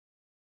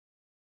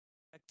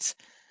project.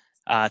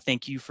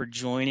 Thank you for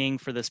joining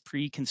for this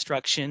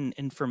pre-construction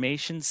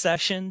information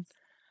session.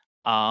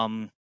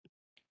 I'm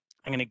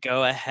going to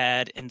go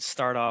ahead and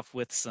start off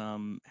with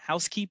some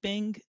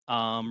housekeeping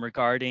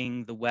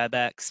regarding the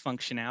WebEx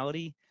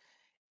functionality,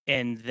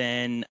 and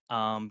then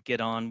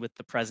get on with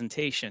the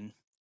presentation.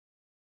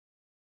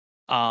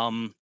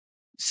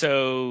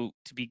 So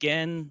to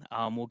begin,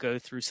 we'll go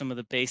through some of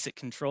the basic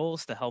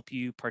controls to help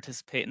you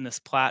participate in this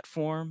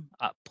platform.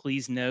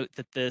 Please note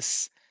that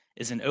this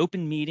is an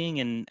open meeting,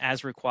 and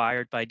as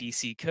required by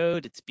DC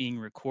code, it's being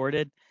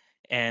recorded,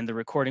 and the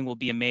recording will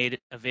be made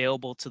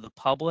available to the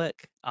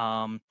public.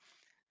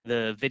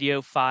 The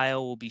video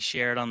file will be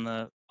shared on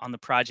the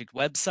project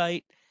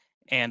website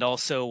and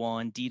also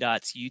on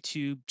DDOT's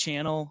YouTube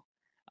channel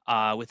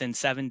within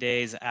 7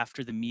 days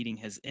after the meeting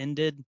has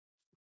ended.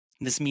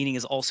 This meeting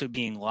is also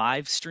being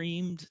live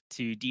streamed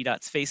to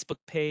DDOT's Facebook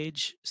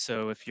page.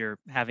 So if you're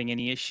having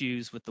any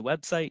issues with the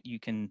website, you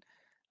can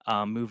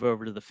move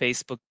over to the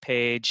Facebook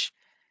page.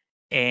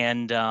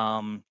 And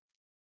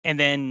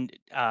then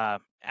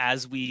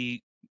as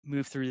we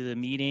move through the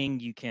meeting,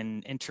 you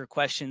can enter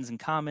questions and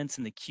comments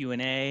in the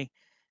Q&A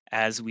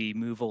as we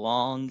move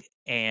along,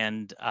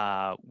 and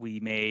we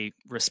may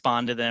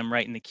respond to them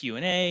right in the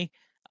Q&A.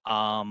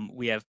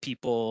 We have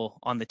people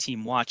on the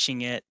team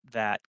watching it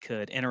that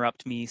could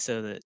interrupt me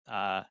so that,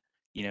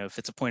 if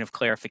it's a point of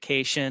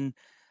clarification,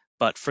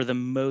 but for the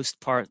most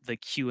part, the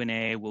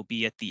Q&A will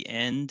be at the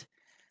end.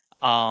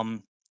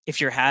 If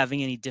you're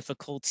having any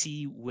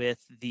difficulty with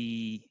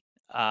the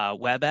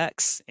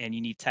WebEx and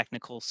you need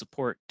technical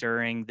support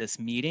during this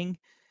meeting,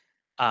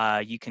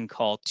 you can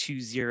call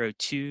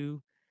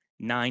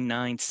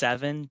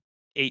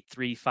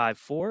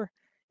 202-997-8354,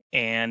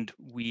 and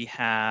we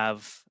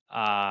have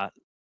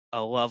a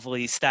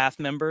lovely staff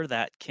member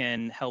that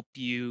can help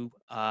you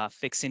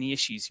fix any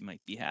issues you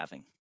might be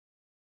having.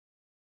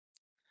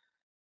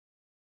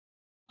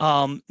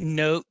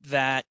 Note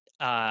that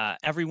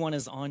everyone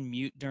is on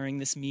mute during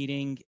this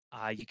meeting.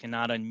 You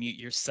cannot unmute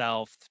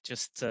yourself,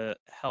 just to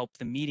help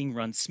the meeting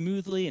run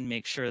smoothly and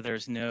make sure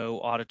there's no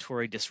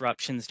auditory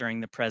disruptions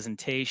during the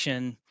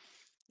presentation.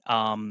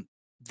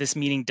 This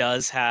meeting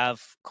does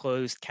have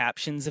closed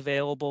captions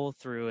available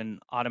through an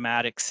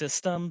automatic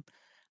system.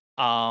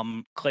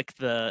 Click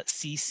the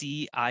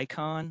CC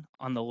icon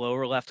on the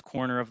lower left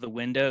corner of the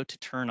window to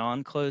turn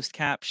on closed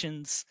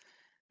captions.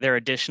 There are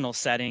additional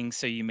settings,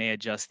 so you may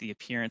adjust the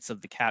appearance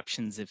of the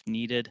captions if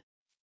needed.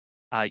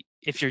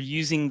 If you're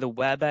using the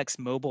WebEx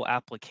mobile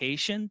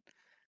application,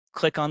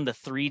 click on the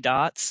 3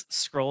 dots,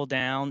 scroll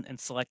down, and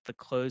select the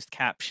closed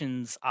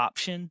captions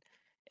option,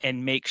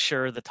 and make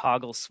sure the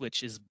toggle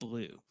switch is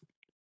blue.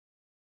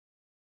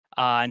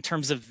 In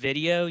terms of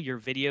video, your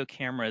video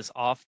camera is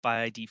off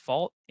by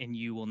default, and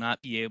you will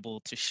not be able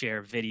to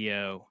share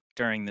video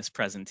during this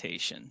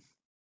presentation.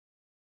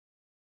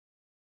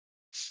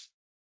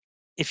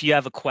 If you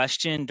have a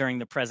question during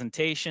the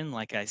presentation,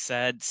 like I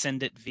said,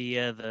 send it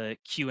via the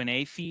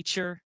Q&A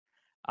feature.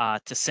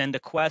 To send a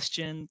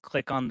question,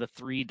 click on the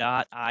 3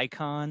 dot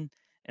icon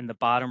in the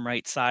bottom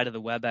right side of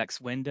the WebEx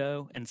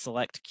window and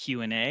select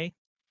Q&A.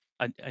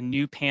 A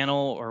new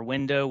panel or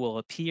window will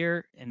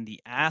appear in the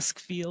Ask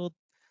field.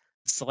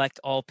 Select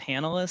all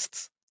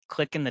panelists,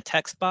 click in the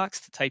text box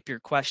to type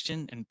your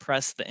question, and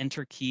press the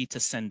Enter key to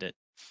send it.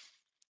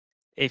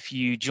 If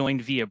you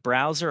joined via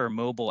browser or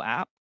mobile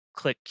app,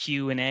 click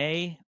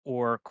Q&A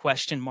or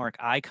question mark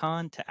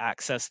icon to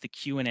access the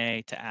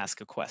Q&A to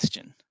ask a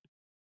question.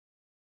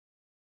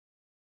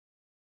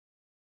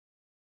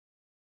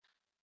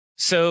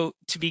 So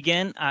to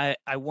begin, I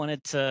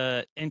wanted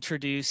to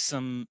introduce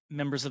some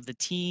members of the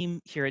team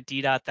here at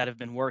DDOT that have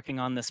been working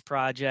on this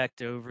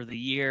project over the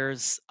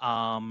years,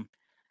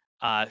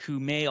 who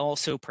may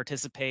also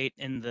participate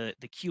in the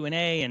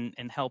Q&A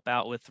and help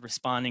out with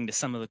responding to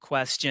some of the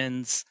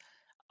questions.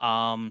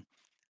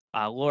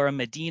 Laura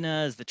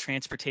Medina is the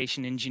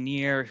transportation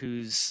engineer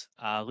who's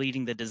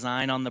leading the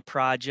design on the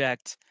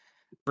project.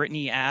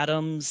 Brittany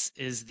Adams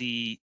is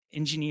the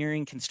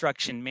engineering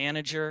construction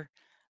manager,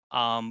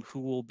 who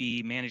will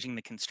be managing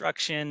the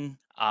construction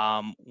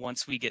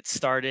once we get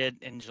started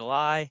in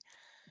July.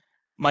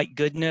 Mike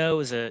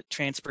Goodnow is a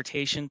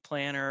transportation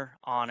planner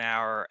on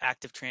our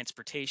active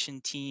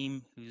transportation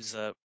team, who's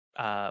a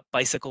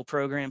bicycle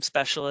program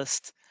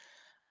specialist.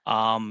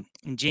 And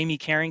Jamie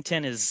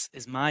Carrington is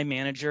my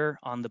manager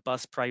on the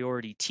bus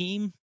priority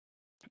team.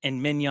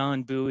 And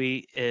Mignon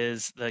Bowie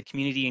is the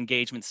community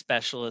engagement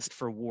specialist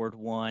for Ward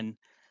 1,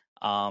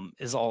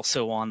 is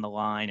also on the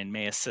line and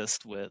may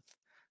assist with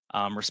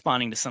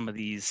responding to some of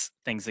these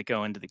things that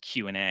go into the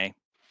Q&A.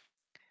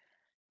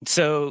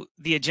 So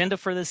the agenda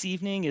for this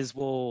evening is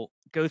we'll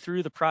go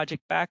through the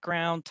project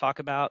background, talk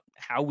about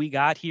how we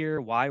got here,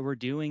 why we're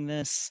doing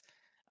this.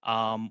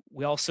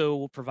 We also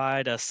will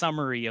provide a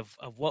summary of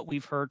what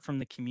we've heard from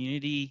the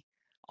community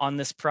on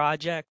this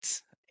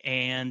project,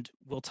 and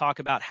we'll talk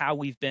about how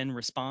we've been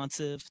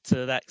responsive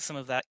to some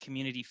of that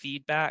community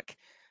feedback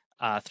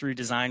through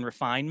design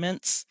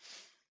refinements.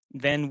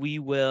 Then we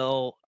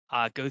will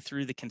go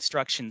through the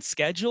construction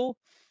schedule,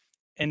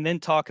 and then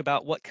talk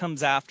about what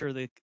comes after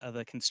the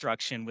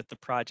construction with the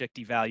project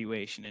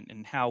evaluation,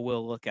 and how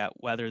we'll look at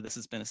whether this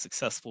has been a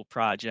successful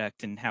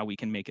project and how we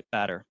can make it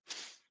better.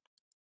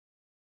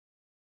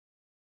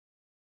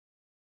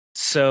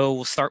 So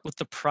we'll start with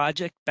the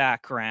project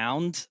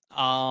background.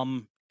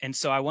 And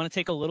so I want to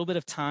take a little bit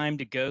of time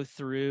to go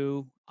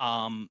through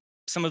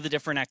some of the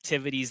different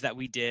activities that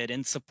we did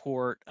in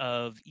support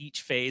of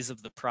each phase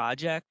of the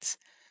project.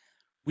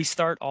 We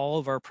start all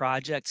of our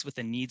projects with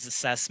a needs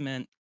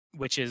assessment,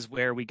 which is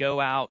where we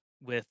go out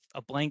with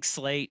a blank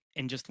slate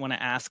and just want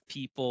to ask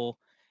people,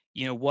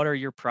 what are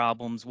your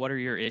problems? What are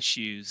your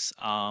issues?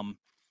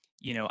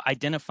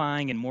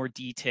 Identifying in more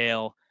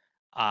detail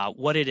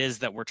what it is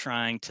that we're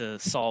trying to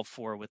solve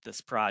for with this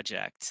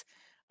project.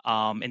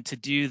 And to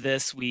do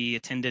this, we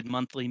attended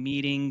monthly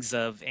meetings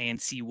of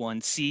ANC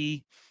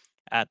 1C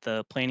at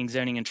the Planning,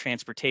 Zoning, and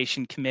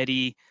Transportation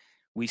Committee.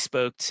 We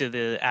spoke to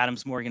the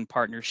Adams Morgan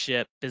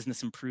Partnership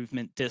Business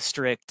Improvement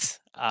District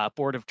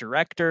Board of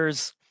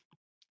Directors,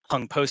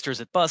 hung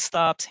posters at bus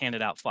stops,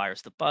 handed out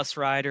flyers to bus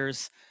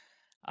riders,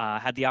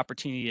 had the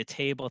opportunity to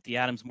table at the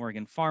Adams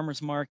Morgan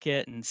Farmers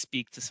Market and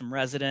speak to some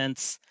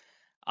residents.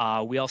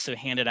 We also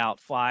handed out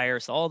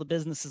flyers to all the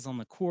businesses on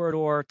the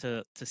corridor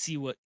to see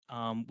what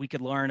we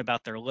could learn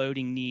about their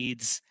loading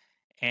needs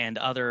and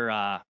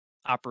other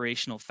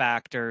operational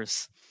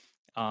factors.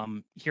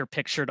 Here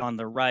pictured on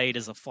the right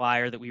is a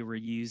flyer that we were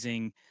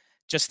using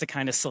just to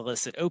kind of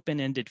solicit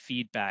open-ended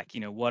feedback.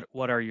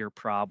 What are your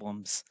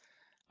problems?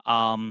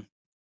 Um,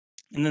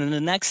 and then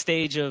the next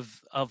stage of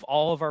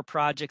all of our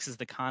projects is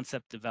the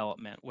concept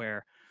development,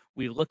 where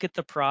we look at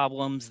the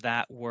problems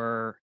that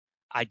were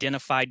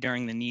identified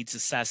during the needs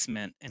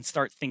assessment and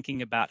start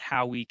thinking about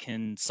how we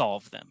can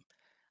solve them.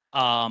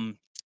 Um,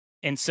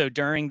 and so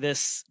during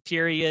this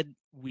period,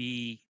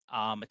 we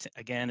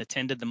again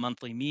attended the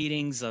monthly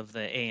meetings of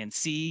the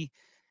ANC,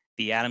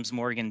 the Adams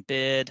Morgan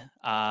Bid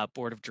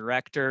Board of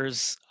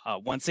Directors.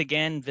 Once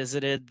again,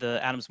 visited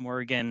the Adams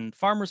Morgan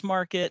Farmers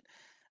Market,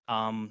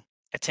 um,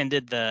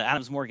 attended the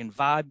Adams Morgan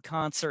Vibe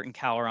concert in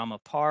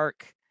Kalorama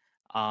Park,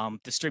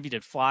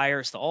 distributed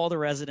flyers to all the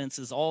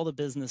residences, all the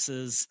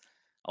businesses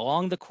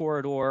along the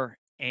corridor,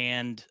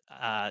 and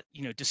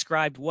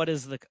described what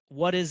is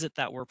it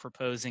that we're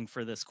proposing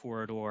for this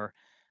corridor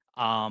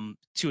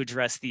to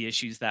address the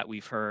issues that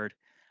we've heard.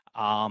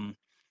 Um,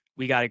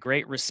 we got a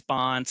great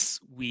response.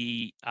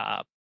 We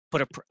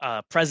put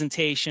a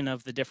presentation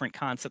of the different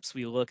concepts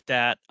we looked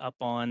at up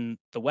on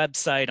the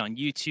website on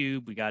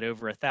YouTube. We got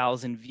over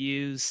 1,000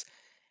 views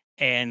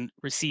and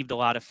received a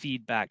lot of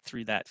feedback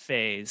through that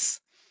phase.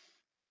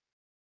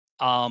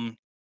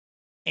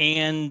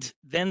 And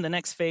then the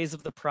next phase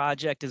of the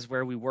project is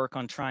where we work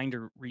on trying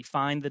to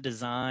refine the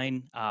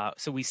design.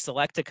 So we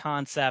select a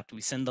concept,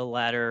 we send a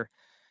letter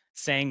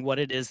saying what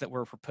it is that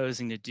we're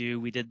proposing to do.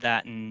 We did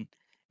that in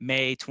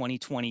May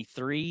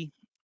 2023.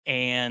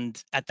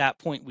 And at that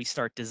point, we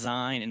start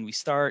design and we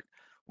start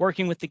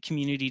working with the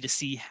community to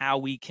see how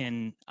we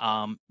can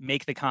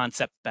make the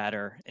concept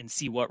better and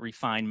see what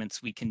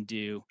refinements we can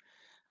do.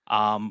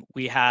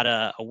 We had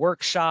a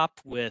workshop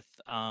with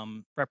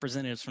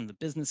representatives from the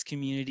business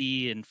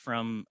community and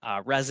from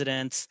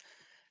residents,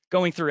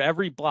 going through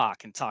every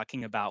block and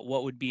talking about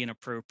what would be an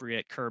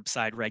appropriate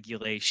curbside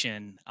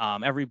regulation,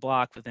 every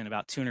block within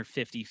about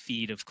 250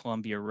 feet of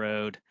Columbia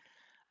Road.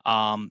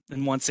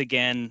 And once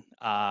again,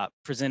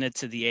 presented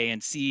to the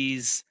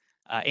ANCs,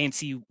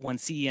 ANC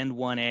 1C and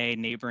 1A,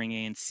 neighboring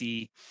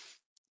ANC,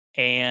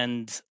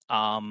 and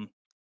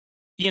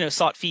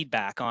sought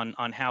feedback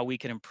on how we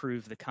could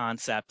improve the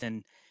concept.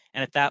 And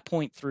at that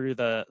point, through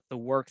the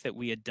work that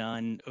we had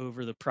done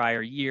over the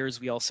prior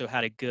years, we also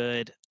had a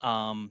good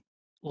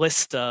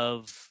list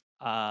of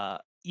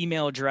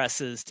email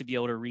addresses to be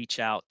able to reach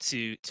out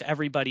to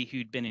everybody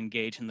who'd been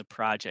engaged in the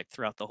project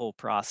throughout the whole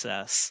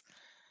process.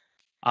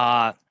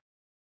 Then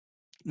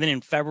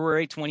in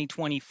February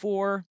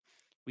 2024,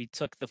 we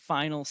took the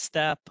final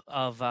step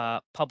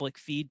of public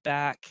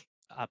feedback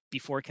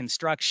before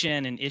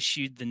construction and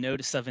issued the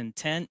notice of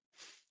intent.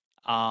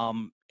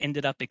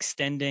 Ended up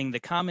extending the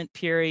comment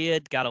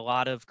period, got a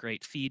lot of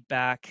great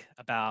feedback.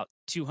 About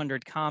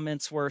 200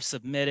 comments were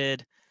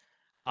submitted.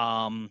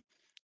 And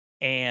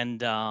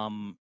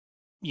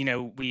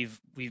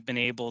we've been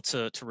able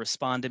to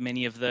respond to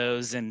many of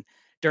those. And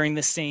during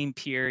the same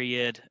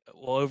period,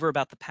 well, over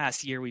about the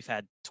past year, we've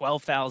had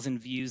 12,000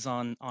 views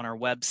on our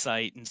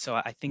website. And so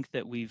I think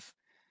that we've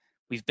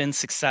been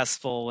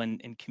successful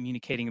in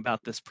communicating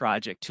about this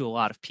project to a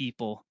lot of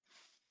people.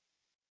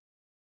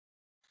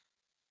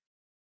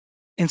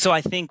 And so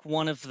I think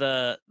one of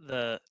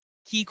the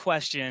key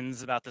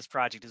questions about this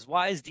project is,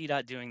 why is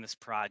DDOT doing this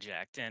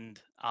project? And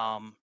I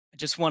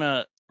just want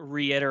to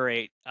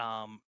reiterate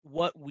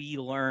what we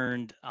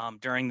learned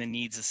during the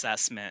needs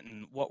assessment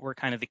and what were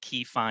kind of the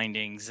key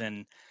findings.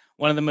 And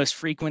one of the most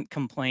frequent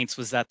complaints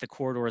was that the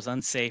corridor is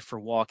unsafe for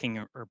walking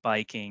or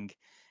biking.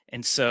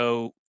 And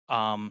so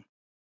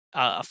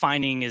a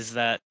finding is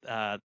that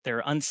there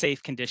are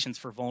unsafe conditions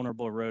for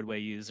vulnerable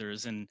roadway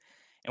users. And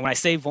when I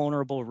say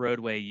vulnerable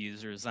roadway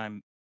users,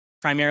 I'm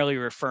primarily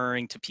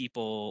referring to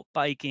people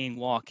biking,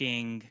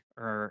 walking,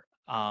 or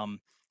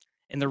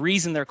and the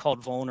reason they're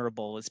called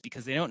vulnerable is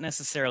because they don't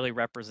necessarily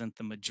represent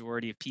the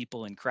majority of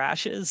people in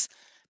crashes,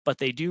 but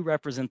they do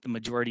represent the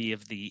majority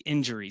of the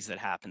injuries that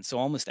happen. So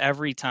almost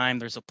every time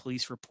there's a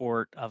police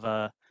report of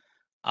a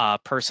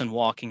person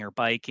walking or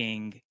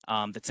biking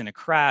that's in a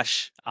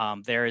crash,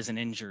 there is an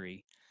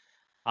injury.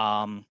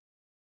 Um,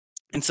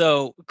 and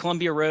so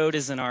Columbia Road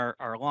is in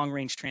our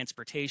long-range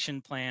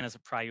transportation plan as a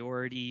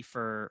priority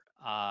for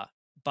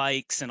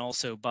bikes and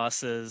also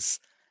buses.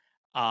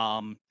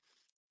 Um,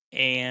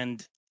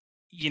 and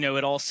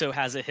it also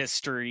has a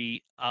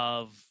history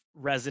of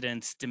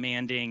residents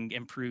demanding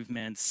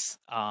improvements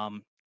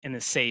in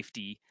the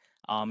safety.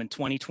 In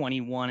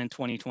 2021 and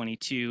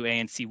 2022,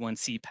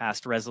 ANC1C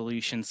passed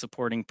resolutions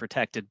supporting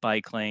protected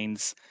bike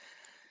lanes.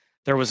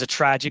 There was a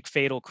tragic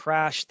fatal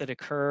crash that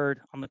occurred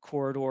on the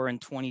corridor in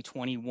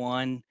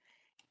 2021.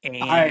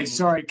 Hi, And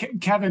sorry,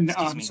 Kevin.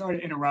 excuse me. Sorry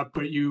to interrupt,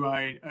 but you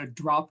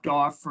dropped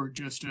off for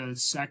just a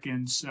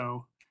second,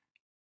 so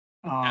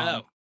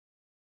Oh,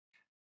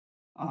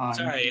 um,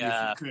 sorry. maybe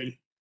if you could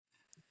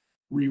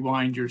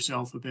rewind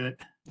yourself a bit.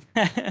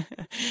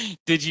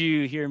 Did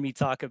you hear me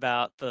talk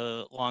about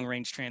the long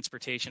range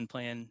transportation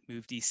plan,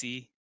 Move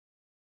DC?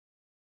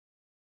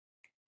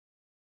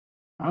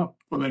 Oh,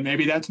 well then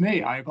maybe that's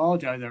me. I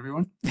apologize,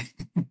 everyone.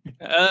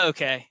 Oh,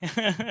 okay.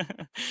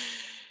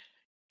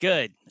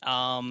 Good.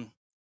 And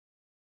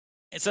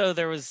so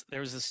there was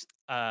this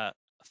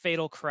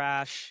fatal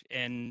crash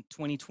in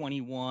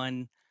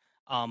 2021.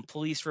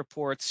 Police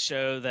reports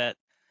show that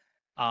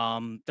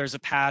there's a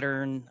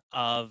pattern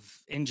of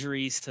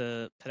injuries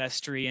to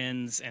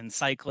pedestrians and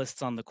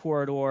cyclists on the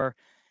corridor.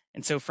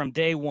 And so from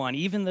day one,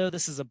 even though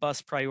this is a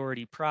bus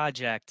priority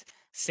project,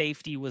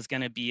 safety was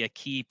going to be a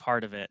key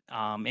part of it.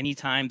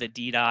 Anytime that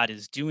DDOT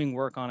is doing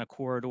work on a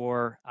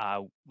corridor,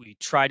 we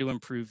try to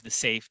improve the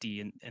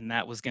safety, and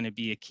that was going to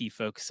be a key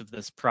focus of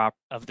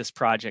this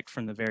project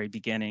from the very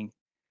beginning.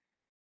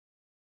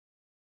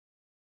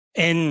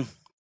 And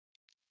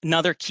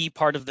another key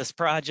part of this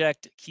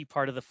project, key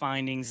part of the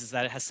findings, is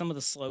that it has some of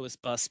the slowest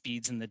bus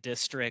speeds in the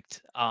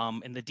district.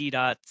 In the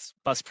DDOT's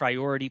bus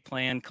priority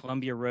plan,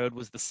 Columbia Road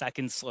was the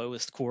second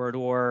slowest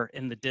corridor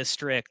in the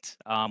district,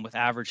 with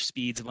average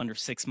speeds of under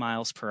 6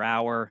 miles per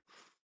hour.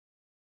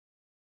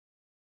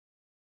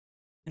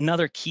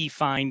 Another key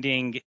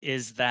finding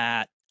is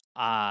that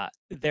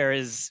there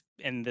is,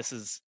 and this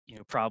is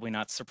probably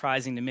not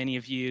surprising to many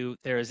of you,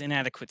 there is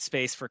inadequate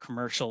space for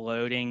commercial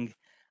loading.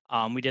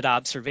 We did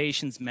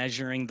observations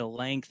measuring the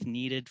length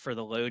needed for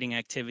the loading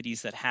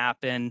activities that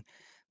happen.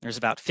 There's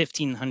about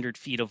 1,500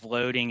 feet of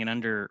loading and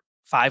under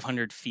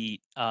 500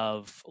 feet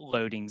of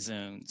loading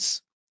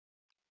zones.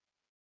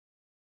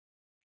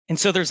 And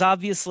so there's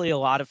obviously a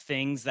lot of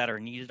things that are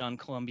needed on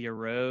Columbia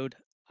Road.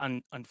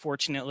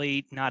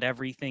 Unfortunately, not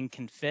everything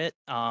can fit.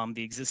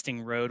 The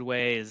existing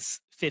roadway is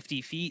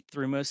 50 feet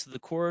through most of the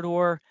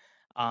corridor.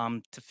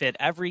 To fit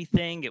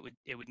everything, it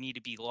would need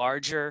to be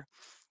larger,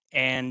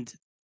 and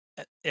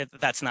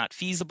that's not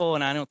feasible.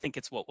 And I don't think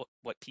it's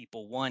what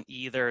people want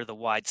either. The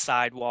wide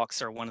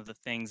sidewalks are one of the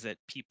things that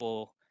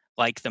people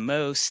like the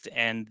most,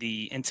 and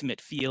the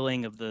intimate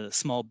feeling of the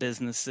small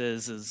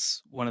businesses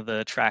is one of the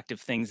attractive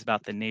things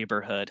about the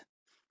neighborhood.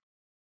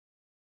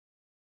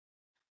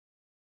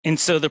 And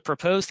so the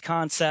proposed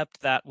concept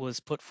that was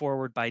put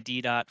forward by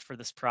DDOT for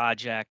this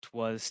project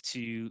was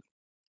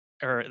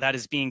or that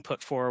is being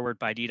put forward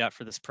by DDOT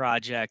for this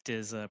project,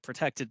 is a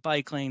protected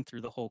bike lane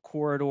through the whole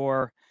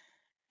corridor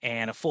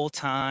and a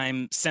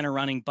full-time center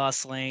running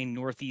bus lane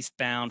northeast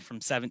bound from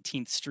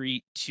 17th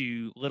Street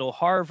to Little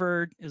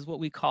Harvard is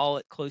what we call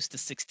it, close to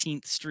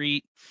 16th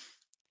Street.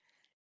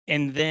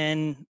 And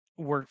then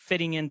we're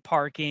fitting in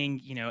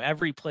parking,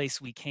 every place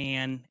we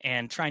can,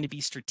 and trying to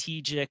be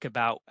strategic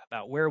about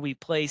where we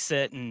place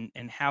it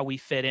and how we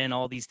fit in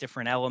all these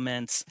different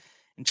elements,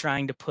 and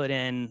trying to put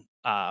in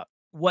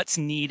what's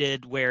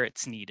needed where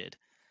it's needed.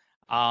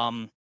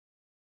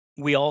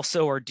 We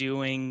also are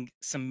doing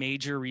some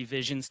major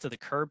revisions to the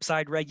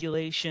curbside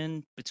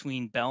regulation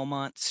between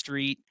Belmont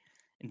Street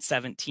and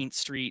 17th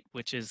Street,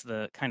 which is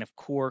the kind of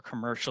core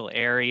commercial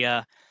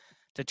area,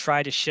 to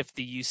try to shift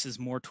the uses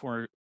more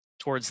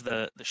towards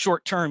the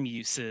short-term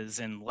uses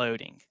and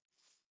loading.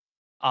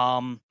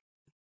 And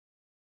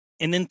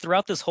then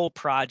throughout this whole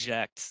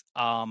project,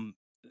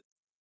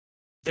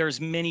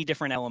 there's many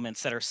different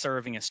elements that are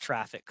serving as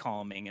traffic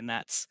calming, and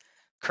that's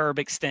curb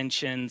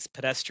extensions,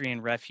 pedestrian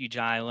refuge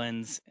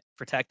islands,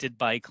 protected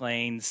bike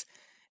lanes,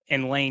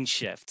 and lane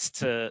shifts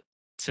to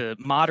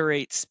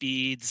moderate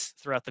speeds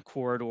throughout the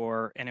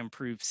corridor and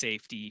improve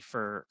safety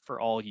for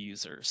all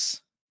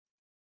users.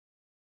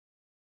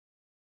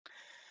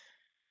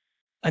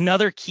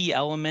 Another key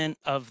element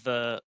of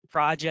the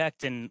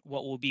project, and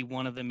what will be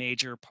one of the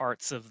major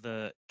parts of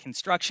the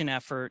construction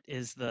effort,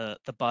 is the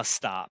bus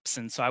stops.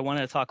 And so I want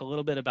to talk a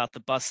little bit about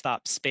the bus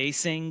stop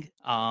spacing.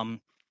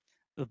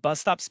 The bus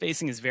stop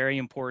spacing is very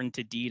important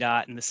to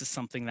DDOT, and this is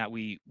something that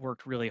we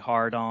worked really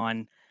hard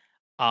on.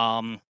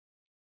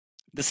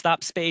 The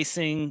stop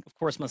spacing, of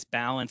course, must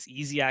balance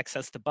easy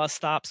access to bus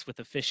stops with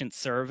efficient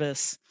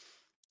service.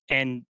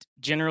 And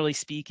generally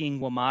speaking,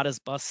 WMATA's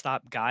bus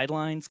stop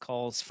guidelines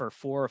calls for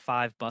 4 or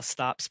 5 bus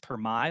stops per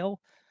mile.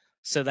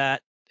 So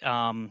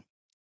um,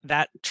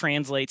 that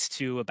translates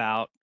to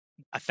about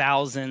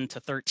 1,000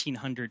 to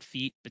 1,300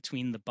 feet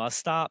between the bus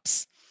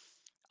stops.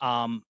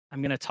 I'm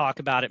going to talk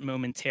about it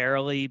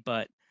momentarily,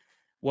 but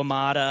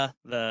WMATA,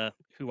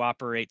 who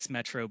operates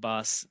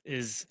Metrobus,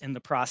 is in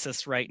the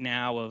process right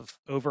now of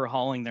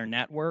overhauling their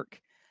network.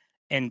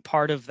 And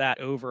part of that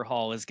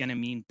overhaul is going to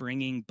mean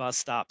bringing bus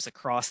stops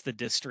across the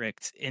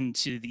district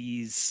into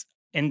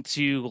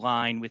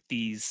line with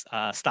these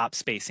stop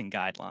spacing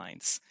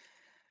guidelines.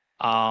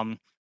 Um,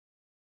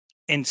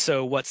 and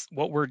so what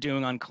we're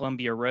doing on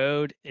Columbia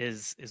Road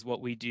is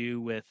what we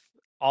do with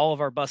all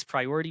of our bus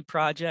priority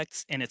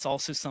projects, and it's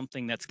also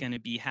something that's going to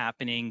be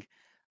happening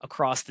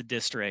across the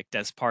district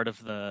as part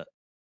of the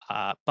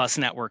bus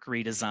network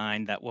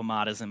redesign that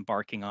WMATA is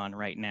embarking on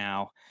right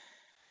now.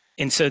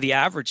 And so the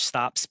average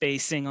stop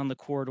spacing on the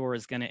corridor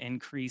is going to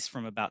increase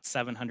from about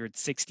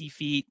 760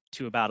 feet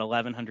to about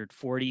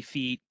 1,140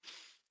 feet.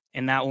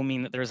 And that will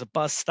mean that there's a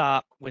bus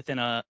stop within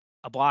a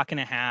block and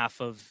a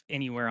half of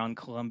anywhere on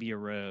Columbia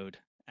Road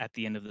at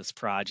the end of this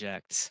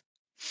project.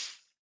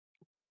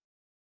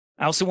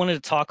 I also wanted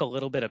to talk a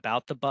little bit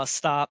about the bus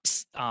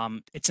stops.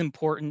 It's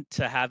important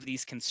to have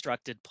these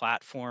constructed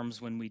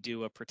platforms when we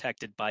do a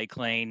protected bike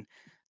lane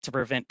to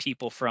prevent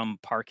people from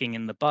parking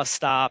in the bus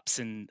stops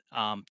and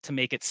to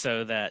make it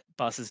so that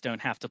buses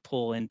don't have to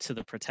pull into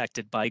the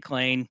protected bike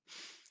lane.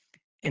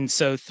 And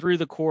so through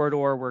the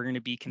corridor, we're going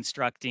to be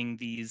constructing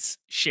these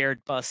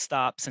shared bus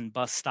stops and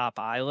bus stop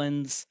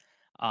islands.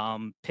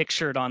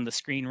 Pictured on the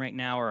screen right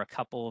now are a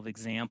couple of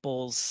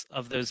examples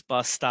of those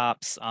bus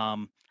stops.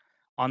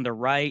 On the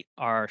right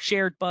are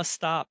shared bus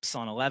stops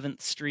on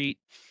 11th Street,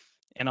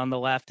 and on the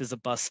left is a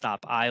bus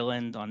stop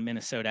island on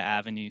Minnesota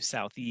Avenue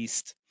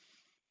Southeast.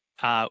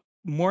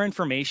 More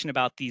information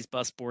about these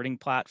bus boarding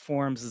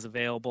platforms is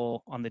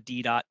available on the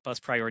DDOT bus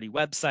priority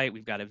website.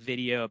 We've got a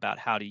video about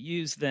how to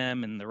use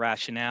them and the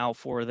rationale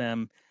for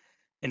them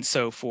and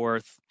so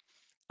forth.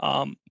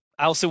 I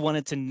also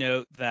wanted to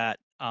note that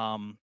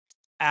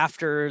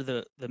after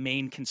the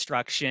main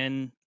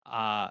construction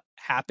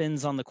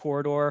happens on the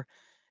corridor,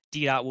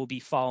 DDOT will be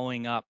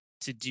following up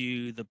to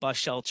do the bus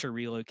shelter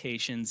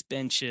relocations,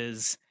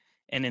 benches,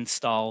 and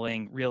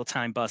installing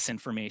real-time bus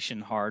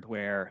information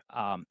hardware.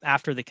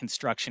 After the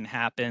construction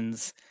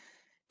happens,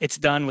 it's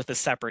done with a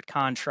separate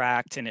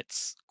contract and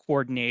it's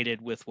coordinated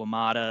with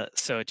WMATA,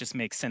 so it just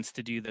makes sense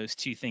to do those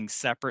two things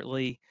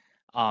separately.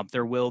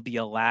 There will be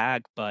a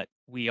lag, but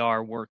we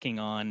are working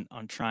on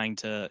trying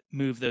to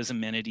move those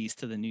amenities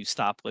to the new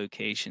stop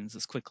locations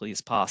as quickly as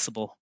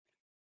possible.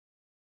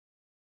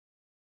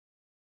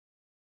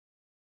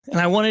 And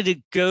I wanted to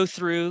go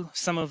through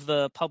some of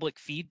the public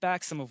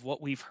feedback, some of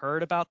what we've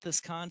heard about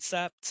this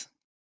concept.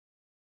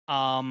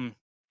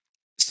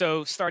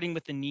 So starting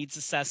with the needs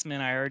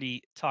assessment, I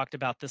already talked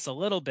about this a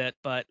little bit,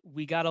 but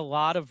we got a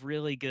lot of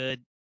really good,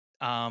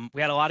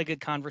 we had a lot of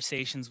good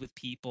conversations with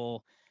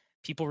people.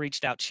 People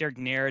reached out, shared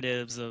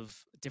narratives of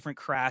different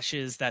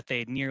crashes that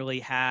they'd nearly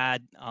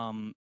had,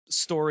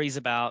 stories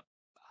about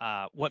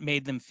what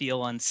made them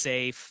feel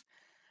unsafe.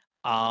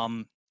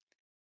 Um,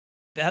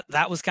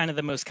 that was kind of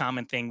the most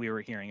common thing we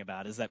were hearing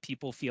about, is that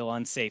people feel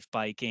unsafe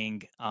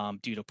biking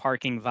due to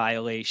parking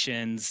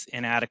violations,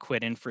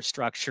 inadequate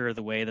infrastructure,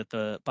 the way that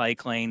the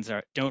bike lanes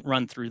don't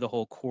run through the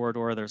whole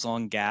corridor. There's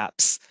long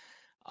gaps,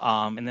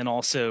 and then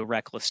also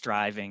reckless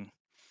driving.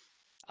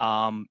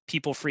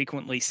 People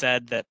frequently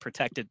said that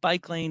protected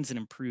bike lanes and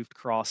improved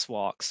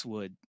crosswalks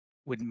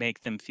would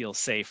make them feel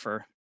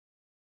safer.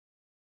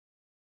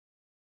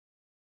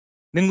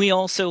 Then we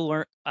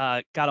also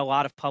got a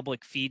lot of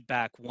public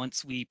feedback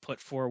once we put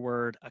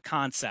forward a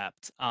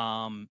concept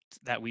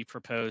that we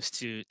proposed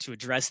to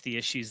address the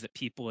issues that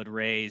people had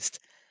raised.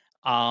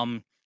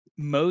 Um,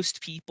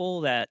 Most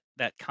people that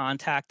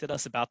contacted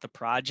us about the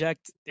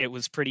project, it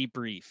was pretty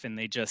brief, and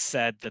they just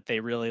said that they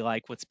really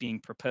like what's being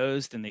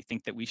proposed and they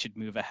think that we should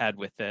move ahead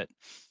with it.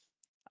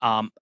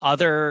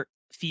 Other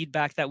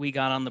feedback that we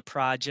got on the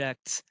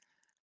project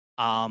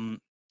um,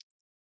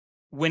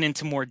 went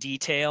into more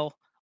detail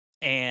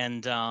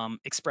and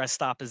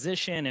expressed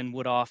opposition and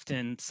would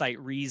often cite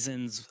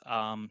reasons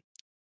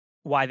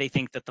why they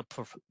think that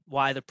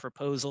why the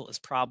proposal is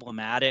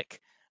problematic.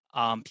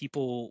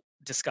 People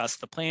discussed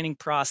the planning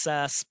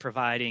process,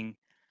 providing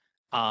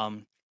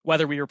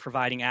whether we were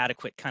providing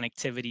adequate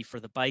connectivity for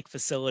the bike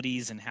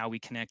facilities and how we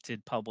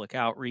connected public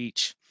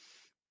outreach.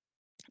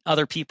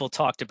 Other people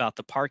talked about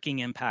the parking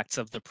impacts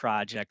of the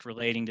project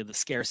relating to the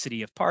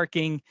scarcity of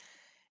parking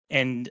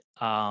and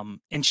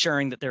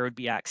ensuring that there would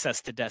be access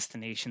to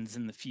destinations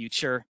in the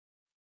future.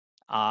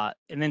 And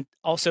then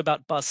also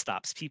about bus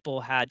stops.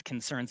 People had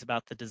concerns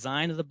about the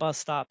design of the bus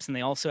stops, and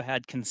they also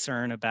had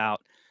concern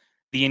about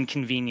the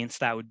inconvenience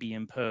that would be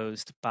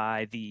imposed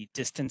by the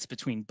distance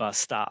between bus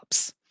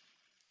stops.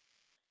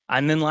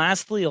 And then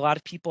lastly, a lot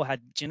of people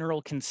had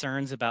general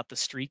concerns about the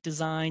street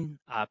design.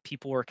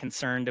 People were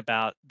concerned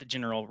about the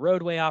general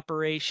roadway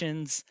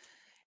operations.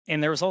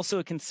 And there was also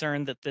a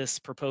concern that this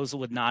proposal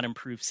would not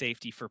improve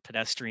safety for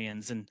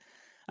pedestrians. And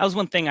that was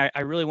one thing I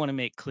really want to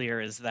make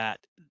clear is that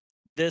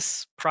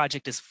this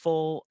project is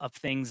full of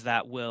things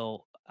that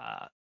will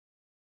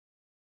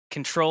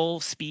control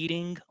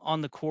speeding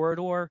on the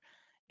corridor,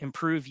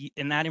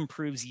 and that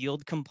improves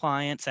yield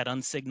compliance at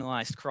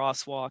unsignalized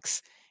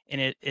crosswalks, and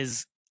it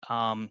is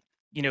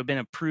been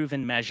a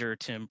proven measure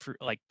to improve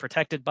like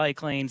protected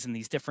bike lanes, and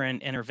these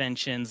different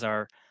interventions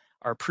are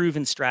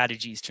proven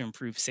strategies to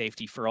improve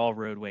safety for all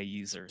roadway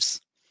users.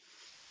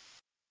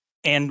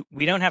 And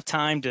we don't have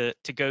time to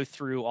go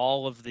through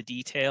all of the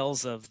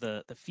details of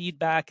the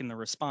feedback and the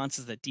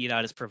responses that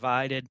DDOT has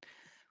provided,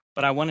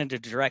 but I wanted to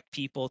direct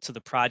people to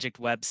the project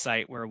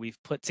website where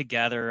we've put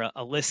together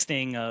a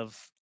listing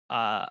of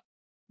uh,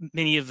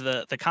 many of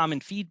the common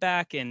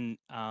feedback and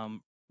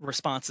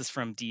responses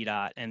from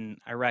DDOT, and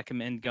I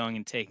recommend going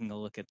and taking a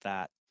look at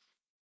that.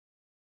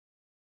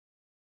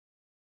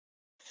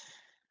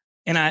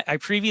 And I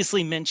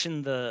previously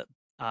mentioned the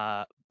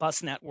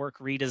bus network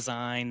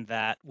redesign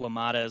that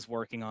WMATA is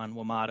working on.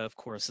 WMATA, of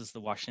course, is the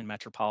Washington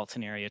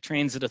Metropolitan Area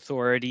Transit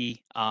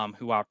Authority,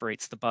 who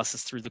operates the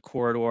buses through the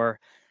corridor.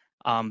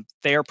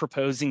 They are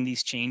proposing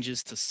these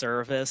changes to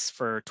service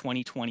for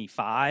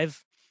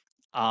 2025.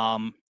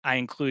 I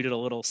included a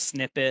little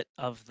snippet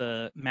of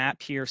the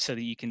map here so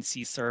that you can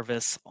see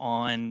service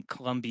on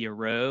Columbia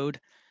Road.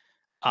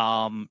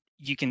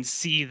 You can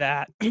see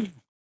that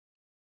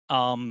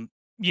um,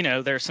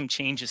 there's some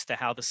changes to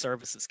how the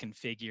service is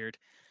configured.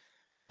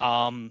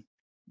 Um,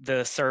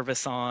 the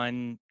service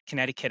on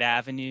Connecticut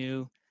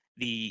Avenue,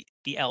 the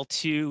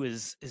L2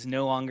 is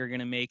no longer going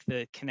to make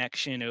the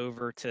connection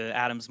over to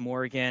Adams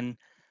Morgan.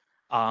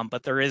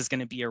 But there is going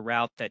to be a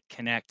route that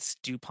connects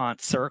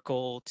DuPont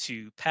Circle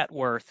to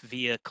Petworth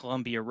via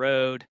Columbia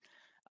Road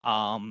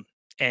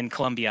and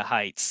Columbia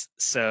Heights.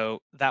 So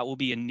that will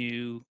be a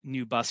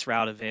new bus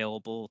route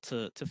available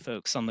to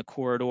folks on the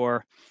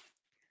corridor.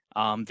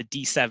 The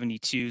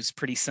D72 is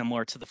pretty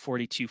similar to the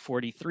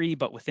 4243,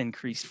 but with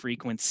increased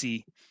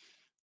frequency,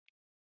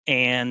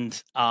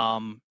 and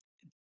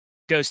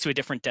goes to a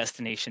different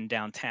destination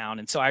downtown.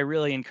 And so I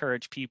really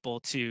encourage people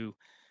to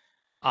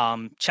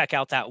check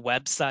out that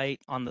website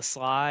on the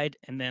slide.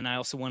 And then I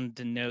also wanted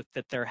to note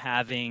that they're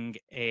having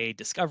a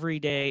Discovery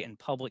Day and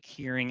public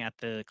hearing at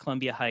the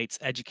Columbia Heights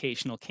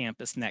Educational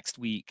Campus next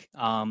week,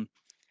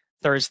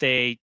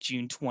 Thursday,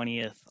 June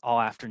 20th,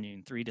 all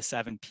afternoon, 3 to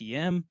 7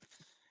 p.m.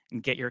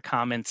 And get your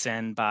comments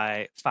in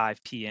by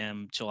 5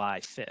 p.m.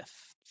 July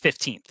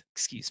 15th,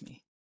 excuse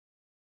me.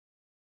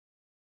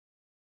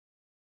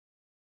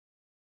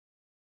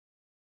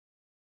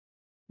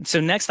 So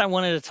next, I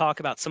wanted to talk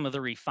about some of the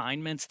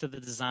refinements to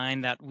the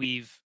design that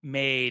we've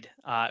made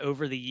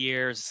over the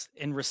years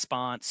in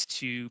response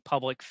to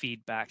public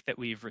feedback that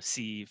we've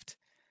received.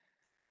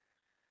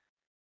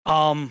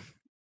 Um,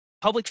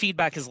 Public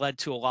feedback has led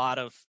to a lot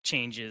of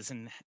changes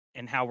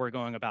in how we're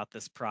going about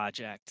this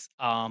project.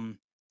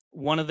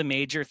 One of the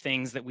major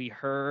things that we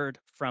heard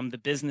from the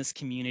business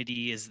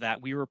community is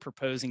that we were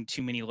proposing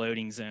too many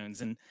loading zones.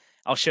 And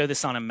I'll show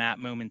this on a map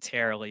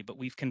momentarily, but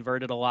we've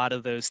converted a lot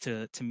of those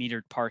to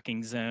metered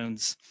parking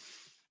zones.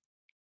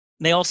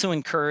 They also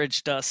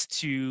encouraged us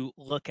to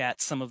look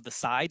at some of the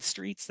side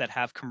streets that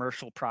have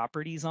commercial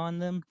properties on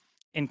them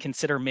and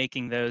consider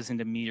making those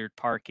into metered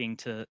parking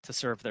to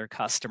serve their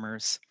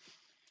customers.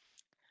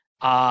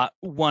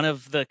 One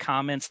of the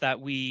comments that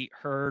we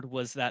heard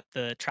was that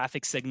the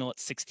traffic signal at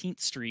 16th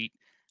Street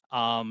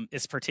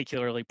is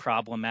particularly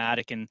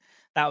problematic, and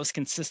that was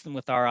consistent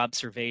with our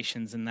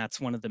observations. And that's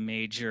one of the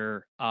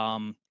major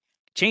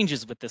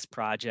changes with this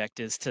project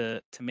is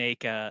to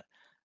make a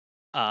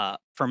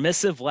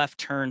permissive left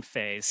turn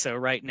phase. So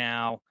right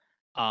now,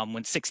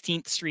 when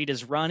 16th Street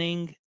is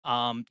running,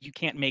 you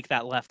can't make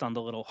that left on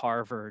the Little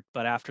Harvard.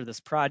 But after this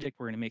project,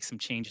 we're going to make some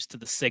changes to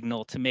the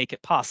signal to make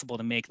it possible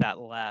to make that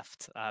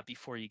left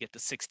before you get to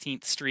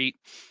 16th Street.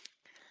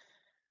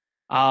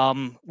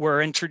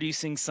 We're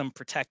introducing some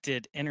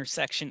protected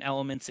intersection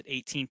elements at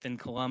 18th and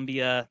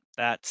Columbia.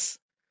 That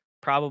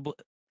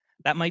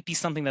might be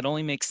something that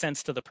only makes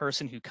sense to the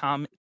person who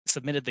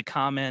submitted the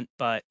comment,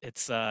 but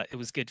it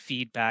was good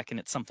feedback, and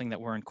it's something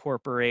that we're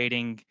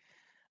incorporating.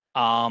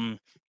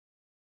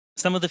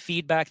 Some of the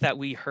feedback that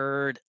we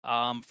heard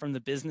from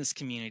the business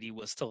community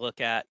was to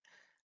look at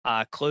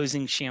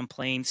closing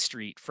Champlain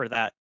Street for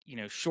that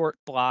short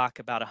block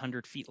about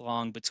 100 feet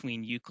long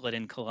between Euclid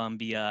and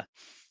Columbia.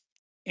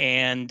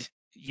 And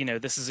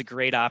this is a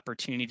great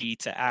opportunity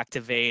to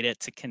activate it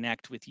to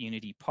connect with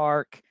Unity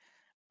Park.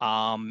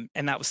 And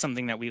that was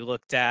something that we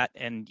looked at,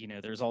 and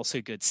there's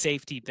also good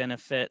safety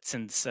benefits,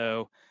 and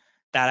so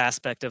that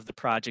aspect of the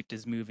project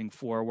is moving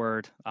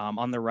forward.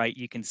 On the right,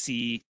 you can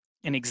see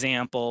an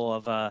example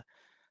of a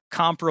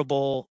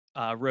comparable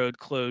road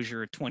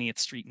closure at 20th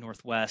Street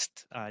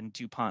Northwest in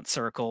DuPont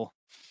Circle.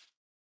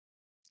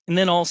 And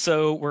then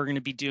also we're going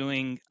to be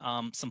doing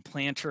some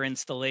planter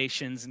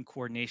installations in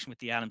coordination with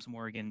the Adams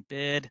Morgan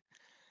bid.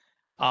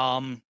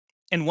 Um,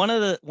 and one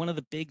of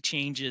the big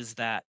changes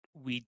that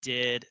we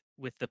did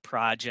with the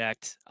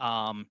project,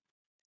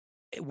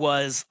 it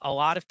was a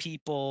lot of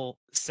people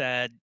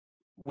said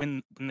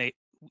when they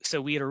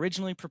so we had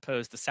originally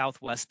proposed the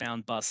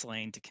southwestbound bus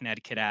lane to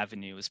Connecticut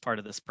Avenue as part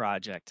of this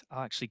project.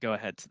 I'll actually go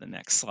ahead to the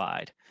next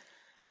slide.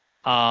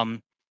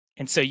 Um,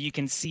 and so you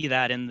can see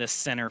that in this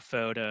center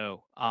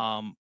photo.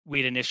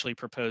 We'd initially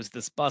proposed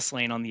this bus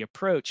lane on the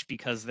approach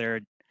because there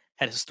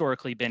had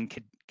historically been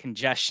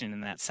congestion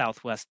in that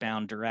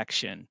southwestbound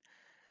direction.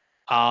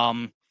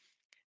 Um,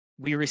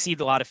 we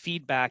received a lot of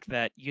feedback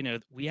that,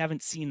 we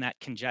haven't seen that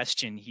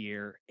congestion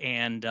here,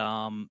 and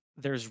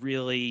there's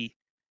really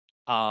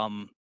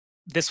um,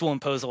 this will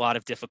impose a lot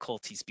of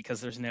difficulties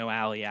because there's no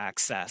alley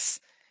access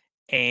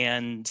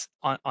and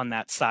on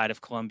that side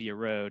of Columbia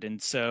Road.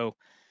 And so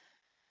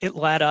it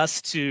led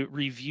us to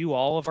review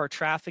all of our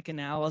traffic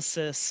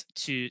analysis,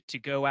 to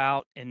go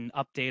out and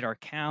update our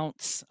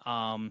counts,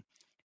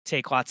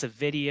 take lots of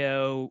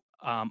video,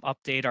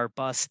 update our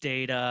bus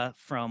data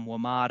from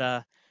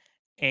WMATA,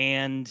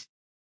 and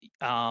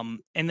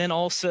then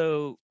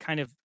also kind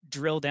of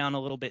drill down a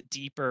little bit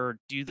deeper,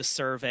 do the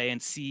survey, and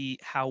see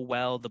how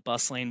well the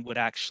bus lane would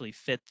actually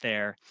fit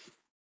there.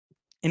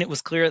 And it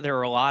was clear there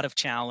were a lot of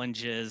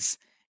challenges,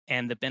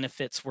 and the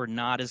benefits were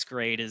not as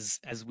great as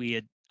we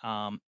had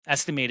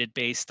estimated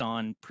based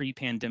on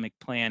pre-pandemic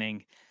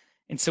planning.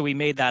 And so we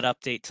made that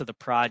update to the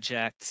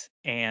project,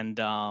 and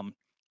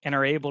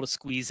are able to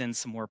squeeze in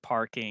some more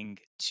parking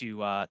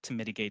to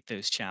mitigate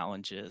those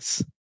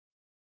challenges.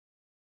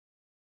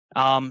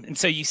 And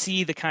so you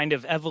see the kind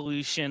of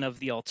evolution of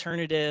the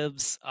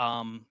alternatives,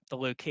 the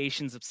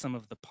locations of some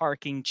of the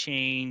parking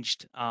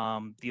changed,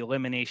 the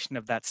elimination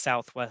of that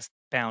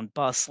southwest-bound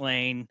bus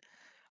lane,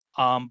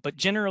 but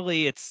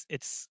generally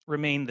it's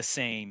remained the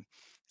same.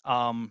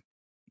 Um,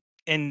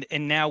 and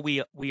now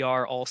we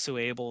are also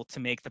able to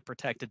make the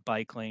protected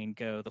bike lane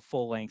go the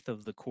full length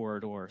of the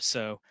corridor.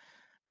 So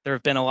there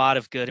have been a lot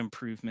of good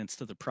improvements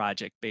to the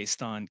project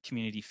based on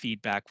community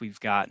feedback we've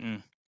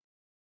gotten.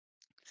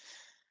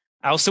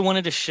 I also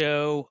wanted to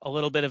show a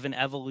little bit of an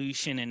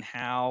evolution in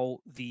how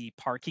the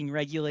parking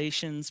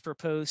regulations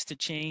propose to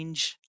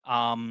change.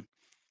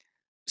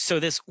 So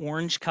this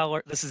orange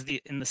color, this is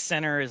in the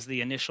center is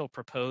the initial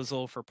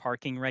proposal for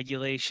parking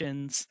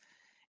regulations.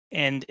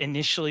 And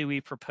initially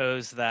we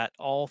proposed that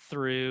all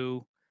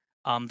through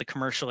the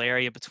commercial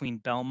area between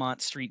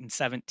Belmont Street and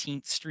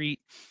 17th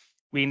Street,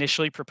 we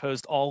initially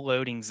proposed all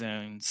loading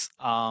zones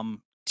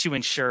to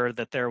ensure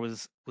that there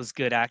was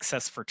good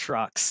access for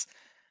trucks,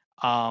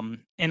 and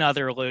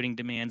other loading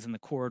demands in the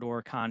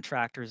corridor,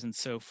 contractors, and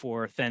so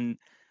forth. And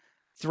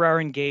through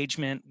our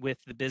engagement with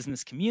the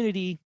business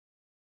community,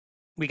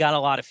 we got a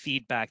lot of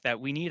feedback that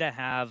we need to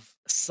have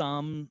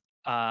some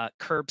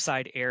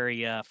curbside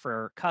area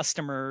for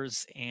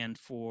customers and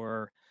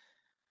for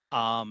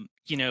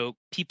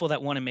people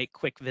that want to make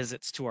quick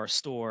visits to our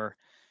store.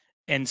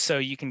 And so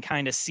you can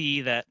kind of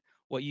see that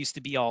what used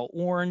to be all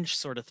orange,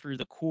 sort of through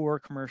the core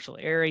commercial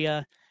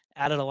area,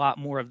 added a lot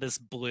more of this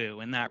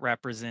blue, and that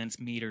represents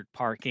metered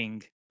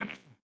parking.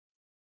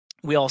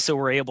 We also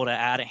were able to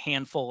add a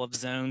handful of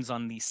zones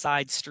on the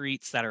side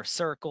streets that are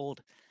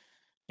circled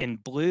in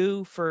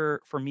blue for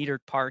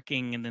metered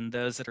parking, and then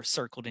those that are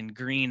circled in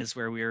green is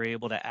where we were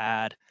able to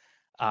add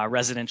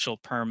residential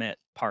permit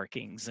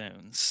parking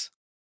zones.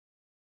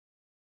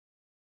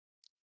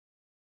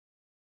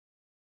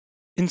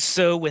 And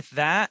so with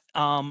that,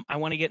 I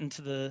want to get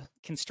into the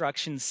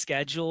construction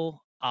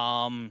schedule.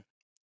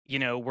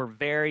 We're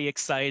very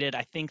excited.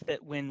 I think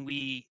that when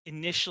we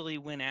initially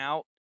went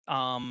out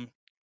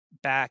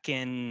back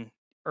in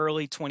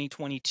early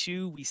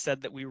 2022, we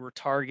said that we were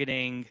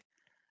targeting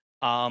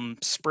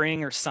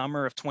spring or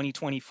summer of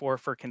 2024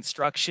 for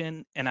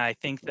construction, and I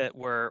think that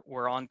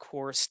we're on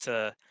course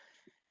to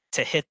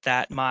hit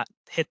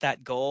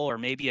that goal, or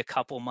maybe a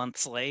couple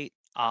months late.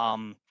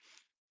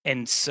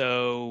 And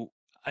so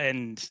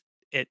and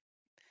it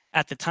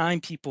At the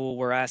time, people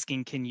were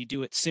asking, "Can you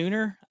do it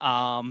sooner?"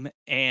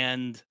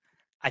 And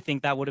I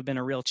think that would have been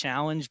a real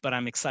challenge, but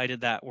I'm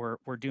excited that we're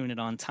doing it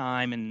on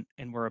time,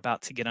 and we're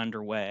about to get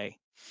underway.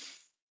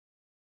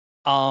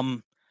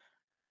 Um,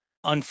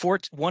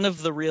 One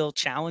of the real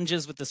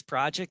challenges with this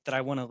project that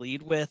I want to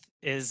lead with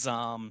is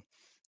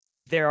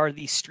there are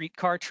these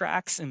streetcar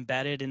tracks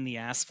embedded in the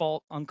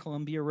asphalt on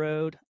Columbia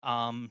Road.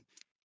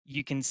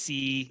 You can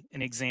see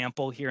an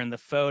example here in the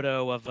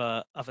photo of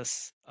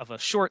a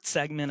short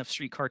segment of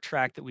streetcar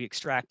track that we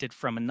extracted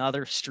from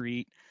another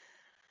street.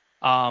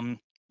 Um,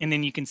 and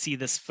then you can see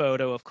this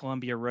photo of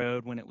Columbia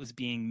Road when it was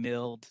being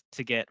milled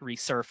to get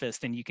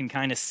resurfaced, and you can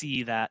kind of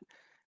see that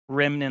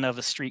remnant of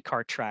a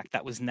streetcar track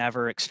that was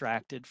never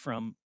extracted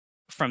from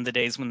the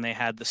days when they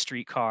had the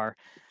streetcar.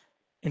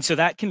 And so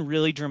that can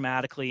really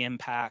dramatically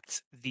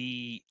impact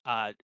the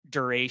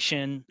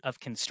duration of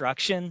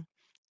construction.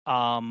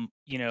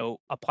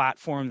 A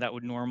platform that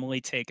would normally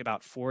take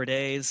about 4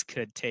 days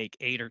could take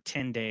 8 or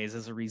 10 days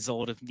as a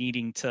result of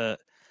needing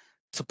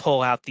to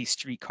pull out these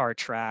streetcar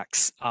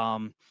tracks.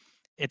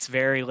 It's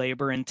very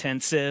labor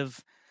intensive.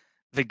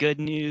 The good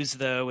news,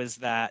 though, is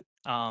that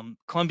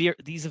Columbia,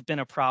 these have been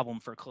a problem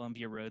for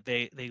Columbia Road.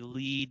 They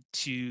lead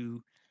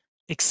to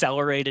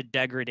accelerated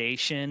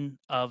degradation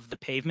of the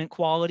pavement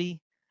quality.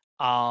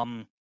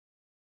 Um,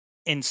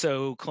 and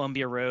so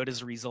Columbia Road,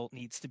 as a result,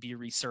 needs to be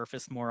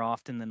resurfaced more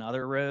often than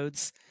other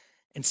roads.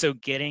 And so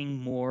getting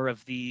more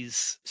of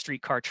these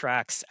streetcar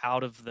tracks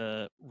out of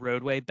the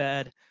roadway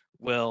bed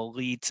will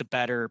lead to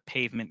better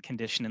pavement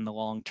condition in the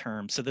long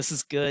term. So this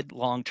is good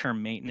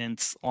long-term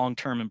maintenance,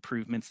 long-term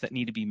improvements that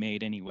need to be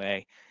made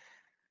anyway.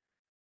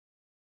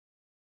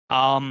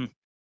 Um,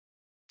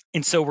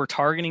 and so we're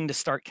targeting to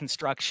start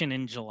construction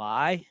in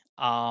July.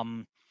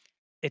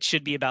 It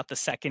should be about the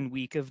second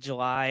week of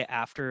July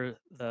after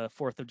the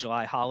 4th of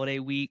July holiday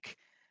week.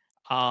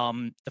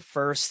 The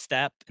first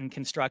step in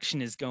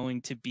construction is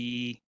going to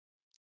be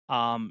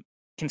um,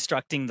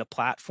 constructing the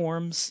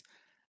platforms.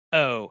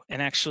 Oh,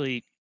 and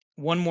actually,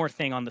 one more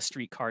thing on the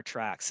streetcar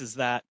tracks is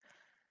that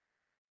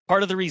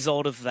part of the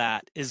result of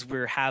that is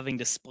we're having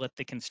to split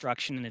the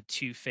construction into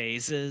two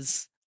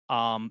phases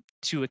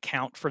to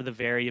account for the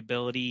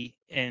variability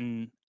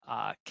in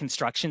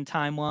construction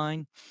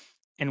timeline.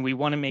 And we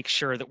want to make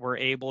sure that we're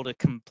able to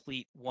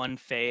complete one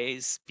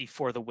phase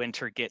before the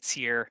winter gets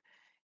here,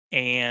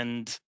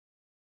 and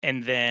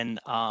then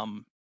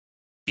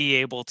be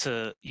able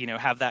to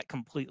have that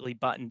completely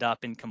buttoned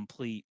up and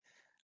complete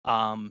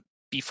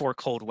before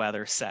cold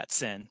weather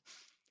sets in.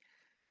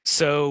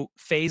 So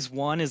phase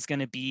one is going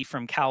to be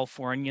from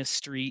California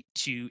Street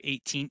to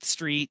 18th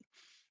Street.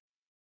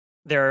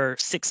 There are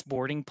 6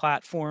 boarding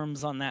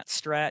platforms on that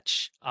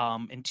stretch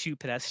and 2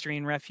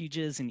 pedestrian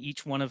refuges, and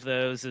each one of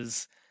those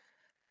is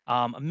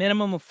a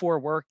minimum of 4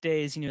 work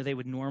days. They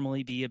would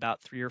normally be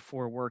about 3 or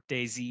 4 work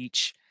days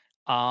each.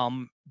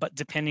 But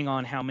depending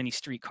on how many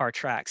streetcar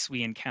tracks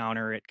we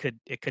encounter, it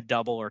could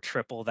double or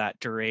triple that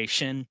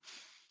duration.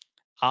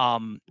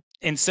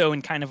 And so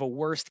in kind of a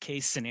worst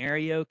case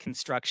scenario,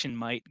 construction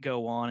might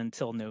go on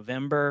until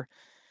November,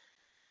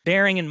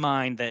 bearing in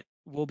mind that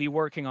we'll be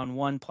working on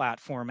one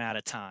platform at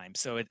a time.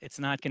 So it's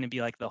not going to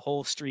be like the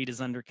whole street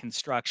is under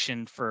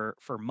construction for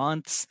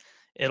months.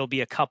 It'll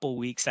be a couple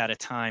weeks at a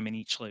time in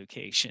each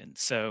location.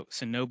 So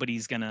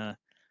nobody's going to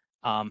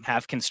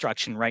have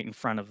construction right in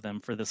front of them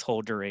for this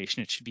whole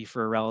duration. It should be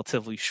for a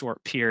relatively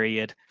short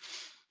period.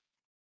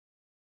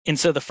 And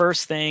so the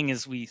first thing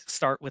is we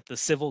start with the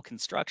civil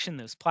construction,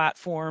 those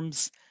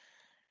platforms.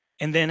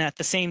 And then at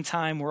the same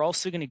time, we're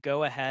also going to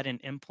go ahead and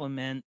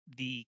implement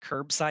the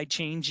curbside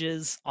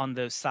changes on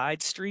those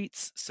side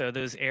streets. So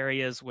those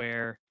areas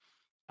where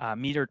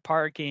metered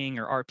parking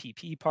or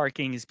RPP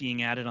parking is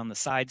being added on the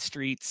side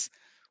streets,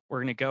 we're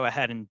going to go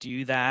ahead and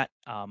do that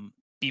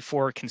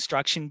before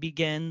construction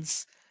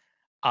begins.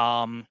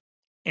 And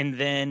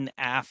then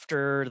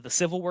after the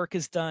civil work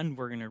is done,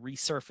 we're going to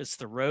resurface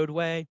the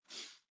roadway.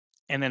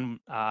 And then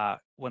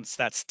once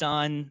that's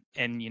done,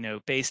 and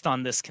based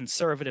on this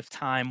conservative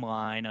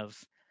timeline of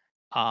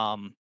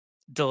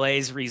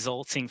delays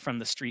resulting from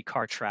the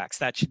streetcar tracks,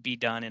 that should be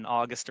done in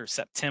August or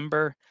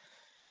September.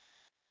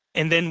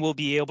 And then we'll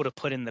be able to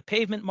put in the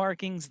pavement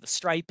markings, the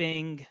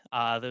striping,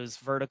 those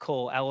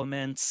vertical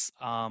elements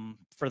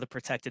for the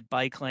protected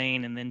bike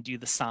lane, and then do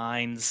the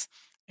signs,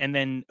 and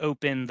then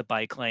open the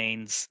bike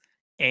lanes.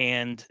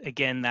 And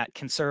again, that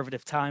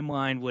conservative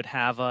timeline would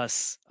have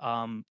us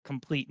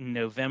complete in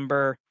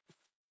November.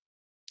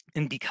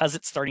 And because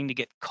it's starting to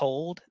get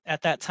cold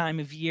at that time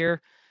of year,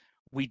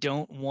 we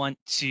don't want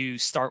to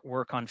start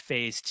work on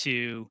phase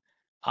two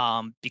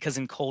because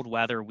in cold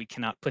weather, we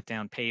cannot put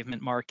down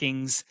pavement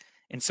markings.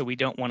 And so we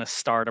don't want to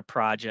start a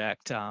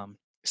project,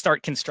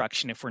 start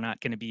construction if we're not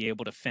going to be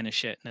able to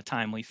finish it in a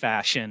timely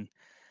fashion.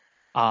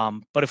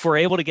 But if we're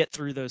able to get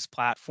through those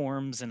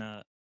platforms in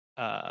a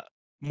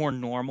more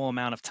normal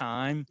amount of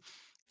time,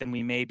 then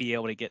we may be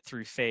able to get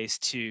through phase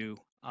two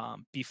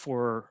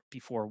before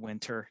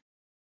winter.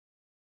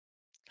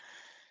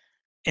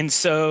 And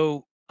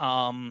so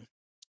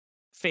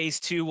phase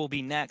two will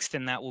be next,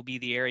 and that will be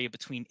the area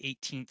between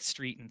 18th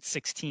Street and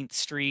 16th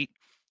Street.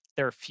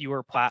 There are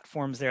fewer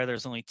platforms there.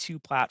 There's only 2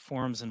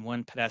 platforms and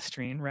 1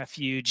 pedestrian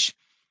refuge.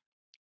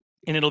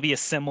 And it'll be a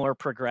similar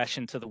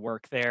progression to the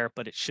work there,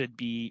 but it should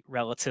be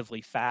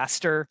relatively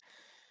faster.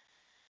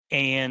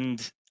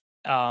 And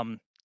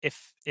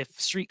if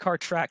streetcar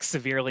tracks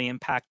severely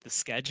impact the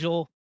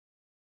schedule,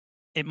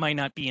 it might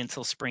not be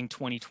until spring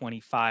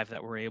 2025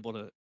 that we're able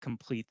to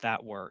complete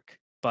that work.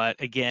 But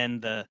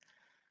again, the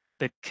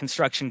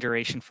construction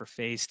duration for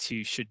phase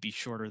two should be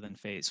shorter than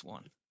phase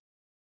one.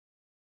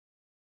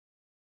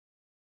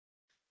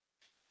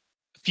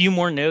 A few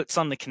more notes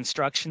on the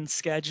construction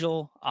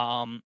schedule.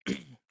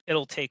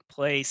 It'll take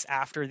place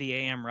after the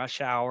AM rush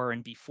hour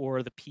and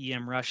before the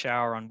PM rush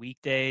hour on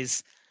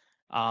weekdays.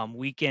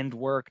 Weekend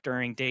work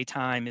during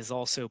daytime is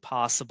also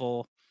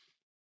possible.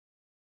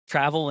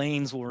 Travel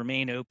lanes will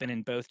remain open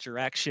in both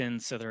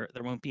directions, so there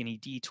won't be any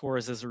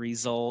detours as a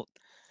result.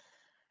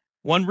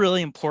 One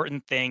really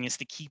important thing is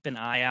to keep an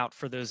eye out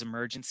for those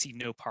emergency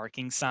no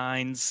parking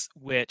signs,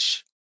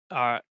 which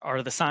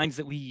are the signs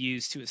that we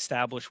use to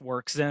establish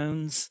work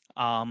zones.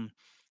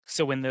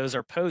 So when those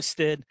are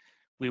posted,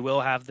 we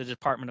will have the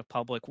Department of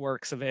Public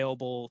Works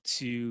available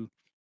to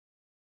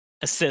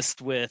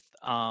assist with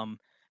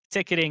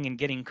ticketing and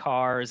getting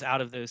cars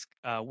out of those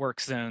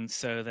work zones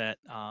so that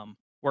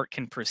work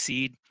can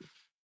proceed.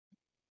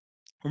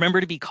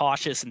 Remember to be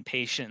cautious and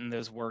patient in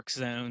those work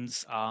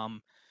zones.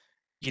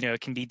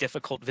 It can be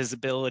difficult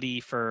visibility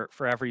for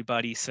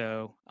everybody,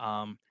 so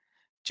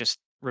just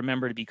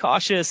remember to be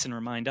cautious and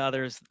remind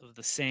others of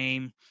the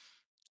same.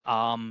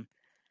 Um,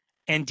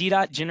 and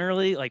DDOT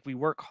generally, like, we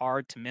work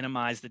hard to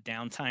minimize the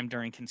downtime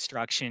during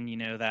construction.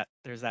 That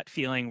there's that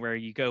feeling where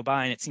you go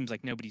by and it seems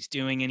like nobody's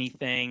doing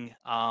anything.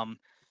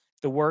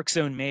 The work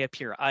zone may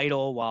appear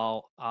idle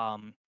while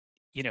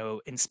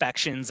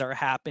inspections are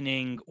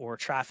happening or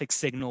traffic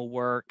signal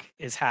work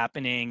is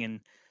happening,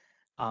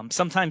 and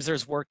sometimes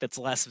there's work that's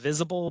less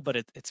visible, but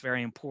it's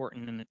very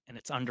important, and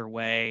it's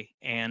underway.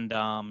 And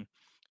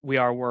we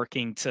are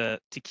working to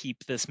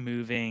keep this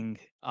moving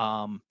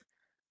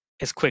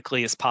as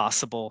quickly as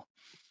possible.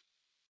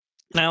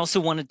 And I also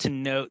wanted to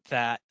note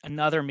that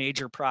another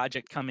major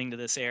project coming to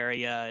this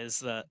area is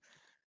the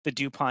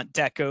DuPont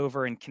deck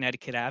over and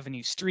Connecticut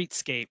Avenue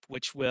streetscape,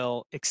 which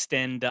will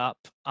extend up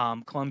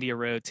Columbia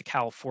Road to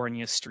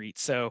California Street.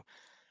 So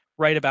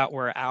right about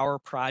where our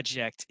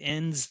project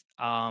ends,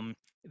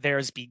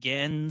 theirs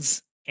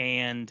begins,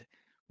 and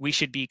we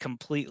should be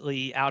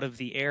completely out of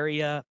the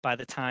area by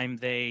the time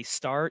they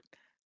start.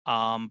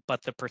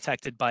 But the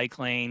protected bike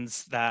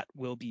lanes that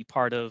will be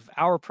part of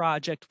our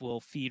project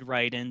will feed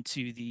right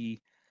into the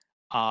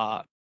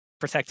uh,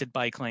 protected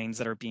bike lanes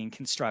that are being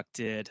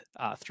constructed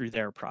through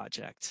their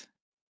project.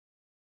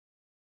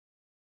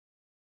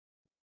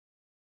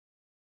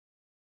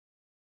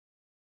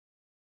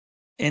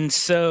 And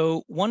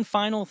so, one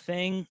final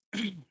thing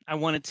I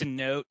wanted to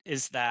note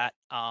is that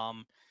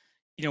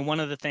one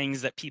of the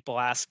things that people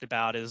asked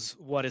about is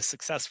what is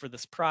success for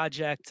this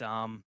project?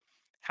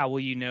 How will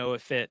you know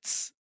if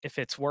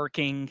it's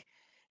working?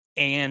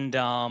 And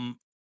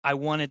I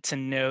wanted to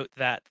note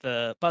that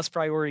the bus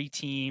priority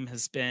team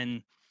has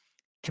been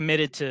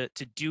committed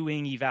to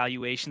doing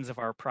evaluations of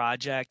our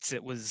projects.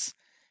 It was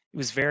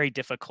very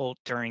difficult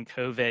during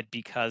COVID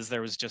because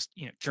there was just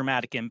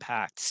dramatic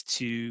impacts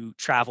to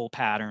travel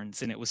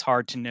patterns, and it was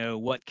hard to know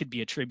what could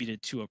be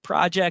attributed to a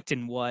project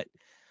and what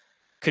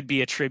could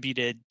be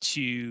attributed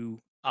to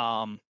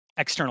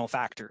external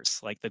factors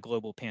like the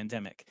global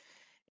pandemic.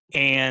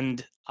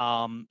 And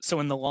so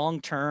in the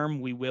long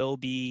term, we will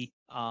be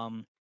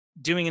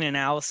doing an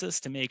analysis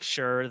to make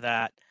sure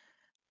that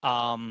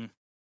um,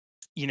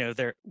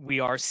 there we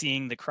are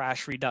seeing the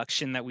crash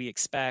reduction that we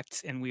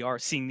expect, and we are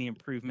seeing the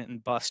improvement in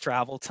bus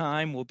travel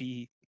time. Will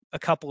be a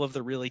couple of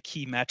the really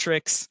key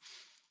metrics.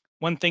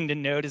 One thing to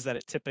note is that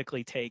it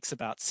typically takes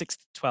about 6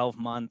 to 12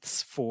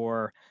 months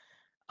for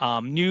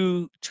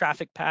new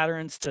traffic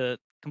patterns to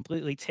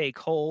completely take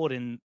hold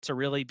and to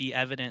really be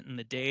evident in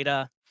the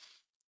data.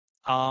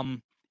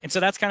 Um, and so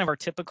that's kind of our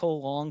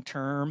typical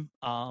long-term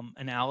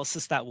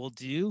analysis that we'll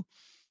do.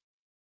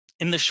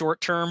 In the short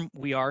term,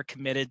 we are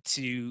committed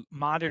to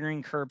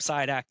monitoring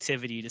curbside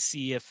activity to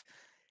see if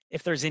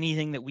there's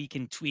anything that we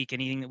can tweak,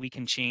 anything that we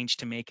can change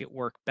to make it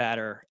work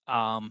better.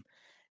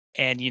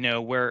 And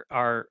where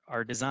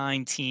our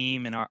design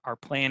team and our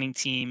planning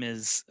team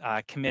is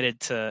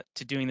committed to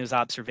doing those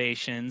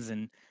observations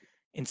and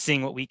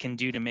seeing what we can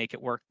do to make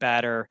it work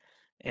better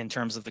in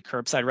terms of the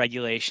curbside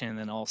regulation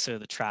and also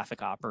the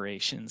traffic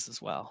operations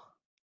as well.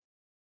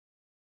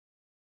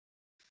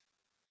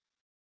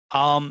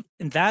 And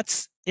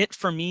that's it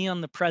for me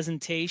on the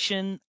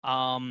presentation.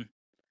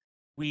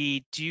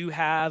 We do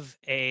have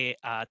a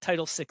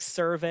Title VI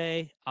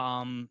survey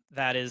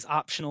that is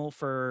optional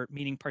for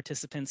meeting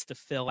participants to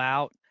fill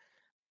out.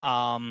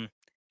 Um,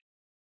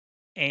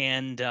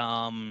 and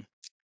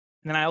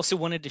then I also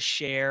wanted to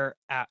share,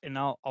 and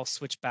I'll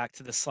switch back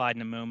to the slide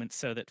in a moment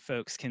so that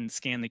folks can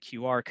scan the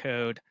QR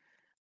code.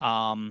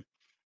 Um,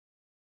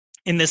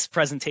 in this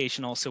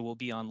presentation also will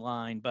be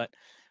online, but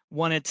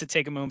wanted to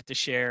take a moment to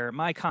share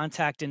my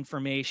contact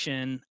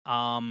information.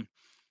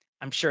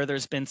 I'm sure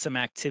there's been some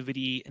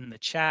activity in the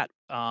chat.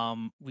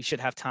 We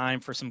should have time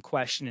for some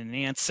question and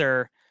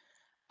answer.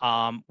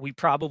 We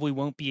probably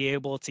won't be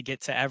able to get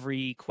to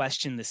every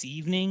question this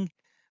evening,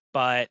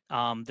 but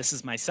this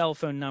is my cell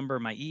phone number,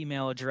 my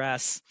email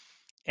address,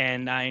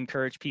 and I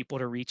encourage people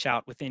to reach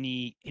out with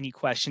any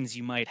questions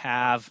you might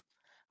have.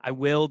 I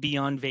will be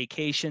on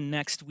vacation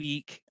next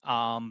week,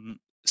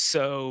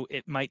 so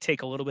it might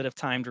take a little bit of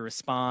time to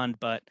respond,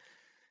 but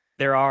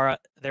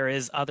there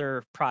is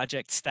other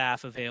project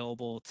staff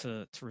available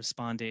to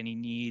respond to any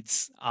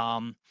needs.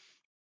 I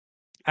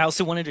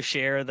also wanted to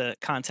share the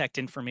contact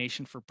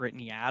information for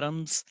Brittany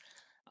Adams.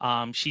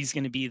 She's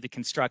going to be the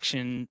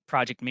construction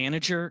project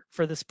manager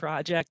for this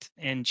project,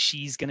 and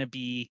she's going to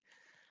be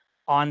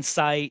on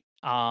site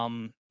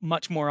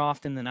much more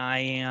often than I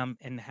am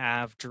and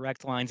have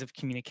direct lines of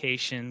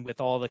communication with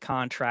all the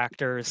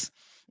contractors.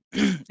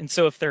 And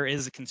so if there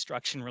is a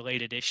construction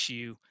related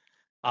issue,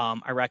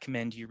 I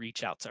recommend you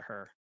reach out to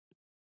her.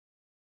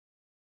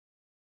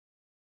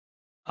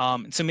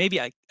 So maybe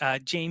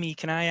Jamie,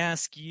 can I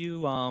ask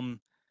you,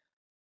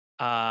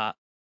 uh,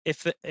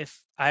 if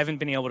I haven't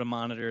been able to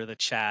monitor the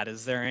chat,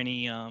 is there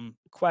any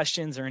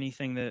questions or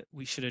anything that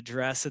we should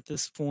address at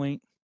this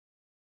point?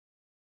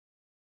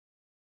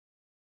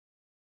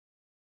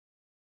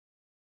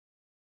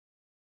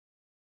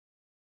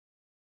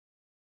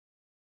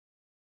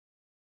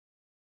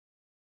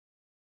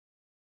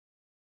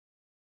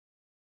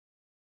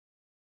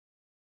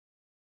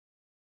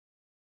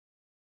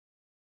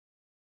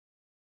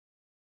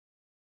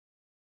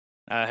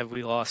 Have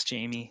we lost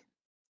Jamie?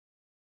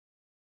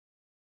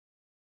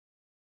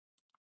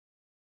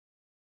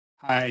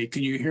 Hi,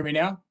 can you hear me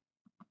now?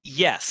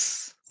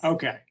 Yes.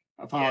 Okay,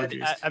 Yeah,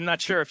 apologies. I'm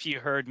not sure if you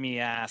heard me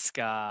ask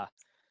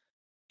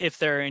if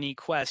there are any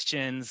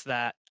questions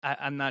that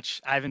I'm not.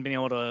 I haven't been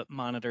able to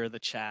monitor the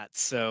chat,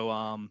 so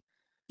if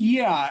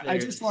Yeah, I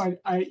just there's.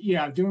 want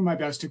yeah, I'm doing my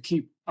best to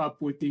keep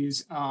up with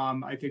these.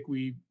 I think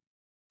we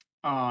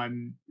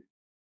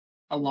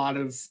a lot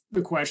of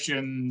the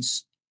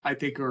questions I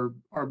think are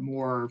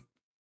more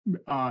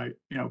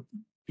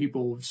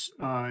people's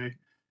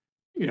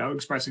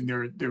expressing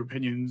their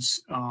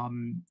opinions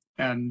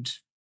and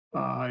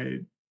uh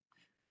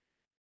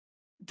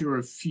there are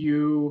a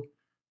few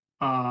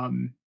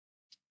um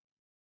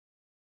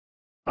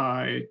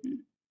uh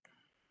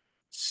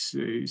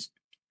see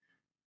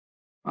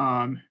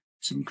um,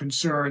 some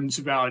concerns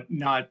about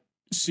not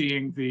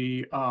seeing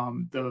the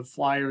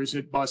flyers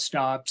at bus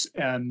stops,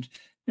 and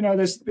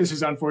this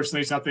is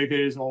unfortunately something that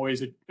is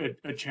always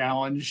a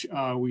challenge.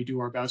 We do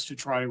our best to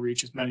try to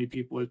reach as many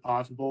people as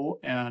possible,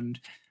 and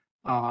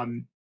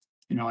um,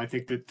 I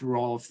think that through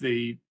all of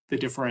the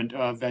different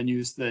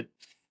venues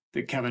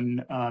that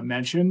Kevin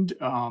mentioned,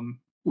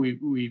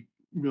 we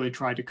really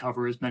tried to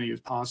cover as many as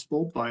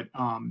possible, but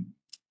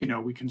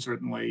we can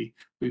certainly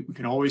we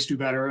can always do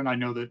better, and I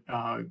know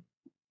that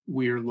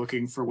we're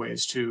looking for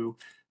ways to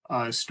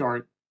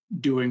start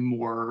doing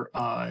more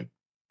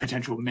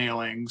potential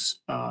mailings,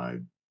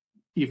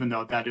 even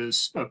though that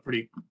is a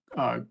pretty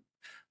uh,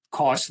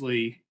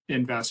 costly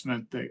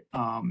investment that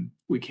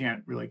we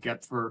can't really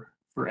get for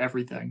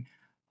everything.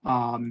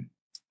 Um,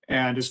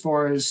 and as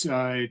far as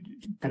kind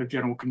of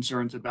general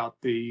concerns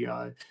about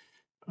the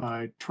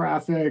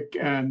traffic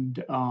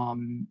and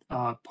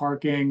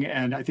parking.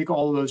 And I think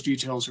all of those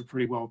details are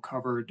pretty well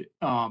covered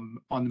on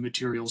the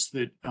materials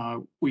that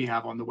we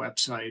have on the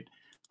website.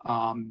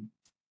 Um,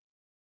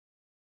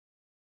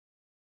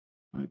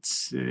 let's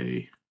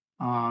see.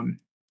 Um,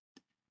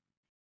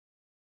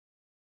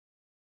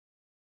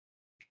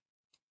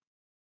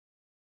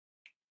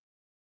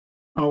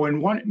 oh,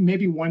 and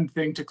maybe one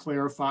thing to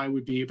clarify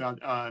would be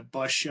about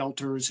bus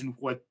shelters and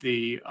what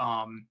the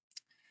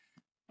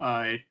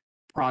uh,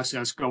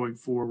 process going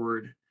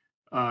forward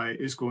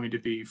is going to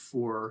be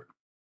for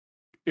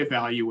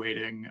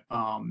evaluating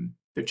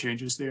the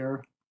changes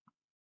there.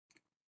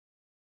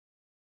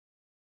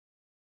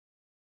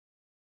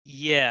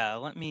 Yeah,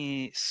 let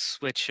me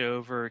switch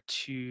over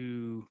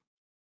to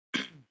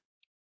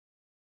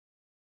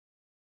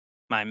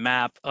my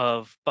map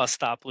of bus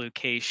stop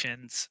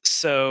locations.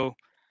 So,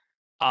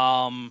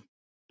 um,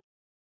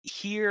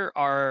 here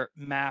are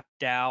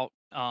mapped out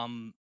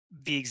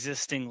the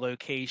existing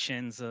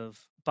locations of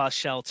bus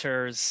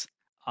shelters,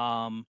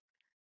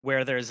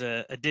 where there's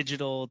a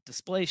digital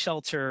display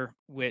shelter,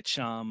 which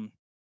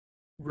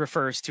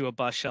refers to a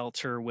bus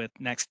shelter with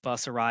next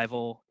bus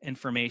arrival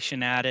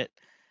information at it.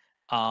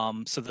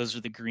 So those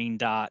are the green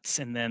dots,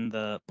 and then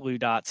the blue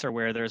dots are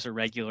where there's a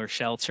regular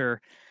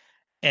shelter.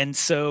 And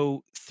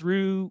so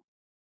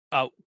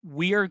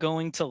we are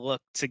going to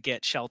look to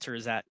get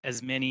shelters at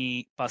as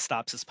many bus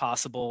stops as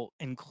possible,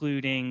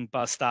 including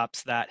bus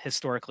stops that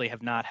historically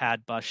have not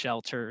had bus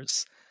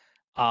shelters.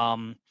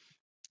 Um,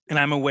 and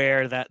I'm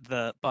aware that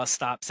the bus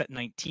stops at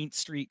 19th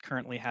Street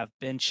currently have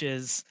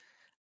benches.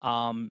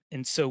 And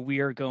so we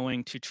are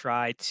going to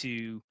try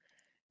to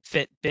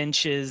fit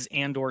benches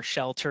and or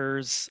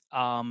shelters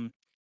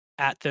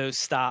at those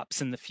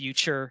stops in the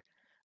future.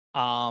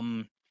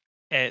 Um,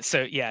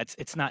 so yeah,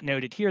 it's not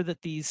noted here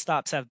that these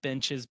stops have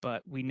benches,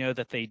 but we know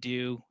that they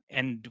do,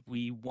 and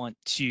we want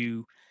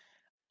to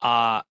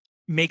uh,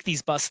 make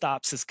these bus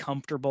stops as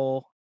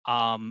comfortable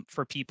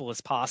for people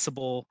as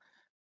possible.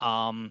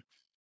 Um,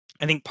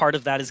 I think part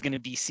of that is going to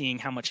be seeing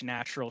how much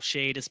natural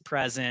shade is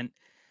present,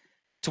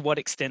 to what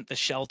extent the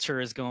shelter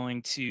is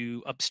going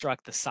to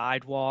obstruct the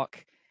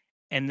sidewalk,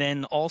 and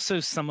then also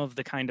some of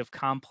the kind of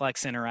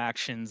complex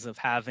interactions of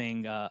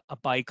having a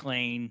bike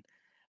lane,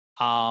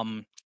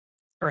 um,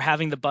 or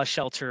having the bus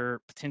shelter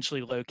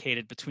potentially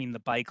located between the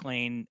bike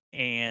lane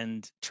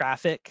and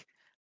traffic,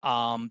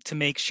 to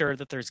make sure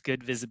that there's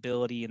good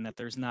visibility and that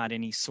there's not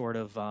any sort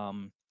of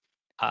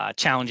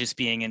challenges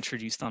being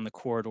introduced on the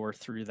corridor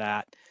through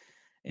that.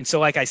 And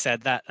so, like I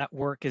said, that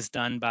work is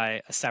done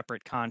by a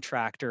separate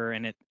contractor,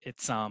 and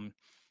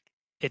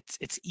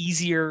it's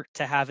easier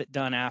to have it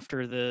done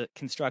after the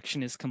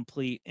construction is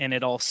complete, and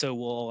it also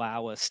will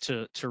allow us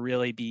to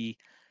really be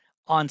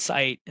on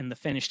site in the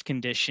finished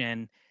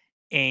condition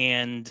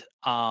and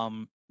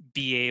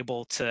be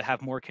able to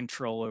have more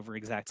control over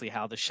exactly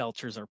how the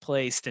shelters are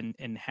placed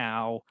and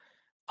how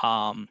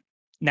um,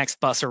 next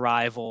bus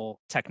arrival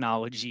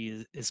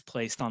technology is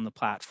placed on the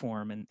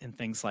platform and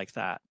things like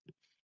that.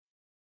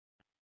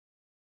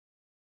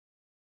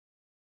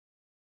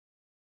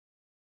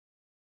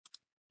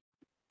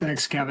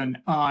 Thanks, Kevin.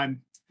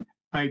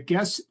 I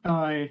guess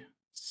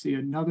see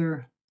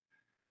another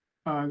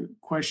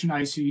question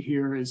I see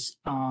here is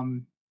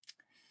from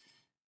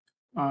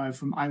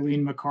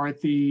Eileen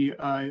McCarthy.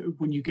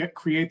 When you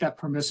create that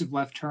permissive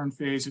left turn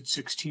phase at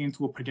 16th,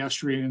 will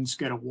pedestrians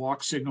get a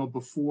walk signal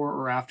before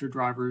or after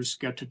drivers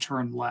get to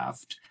turn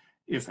left?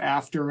 If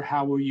after,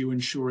 how will you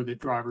ensure that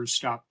drivers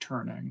stop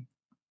turning?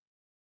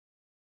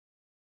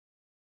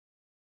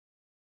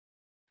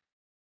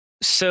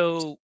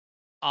 So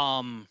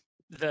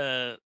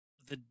the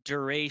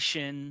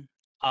duration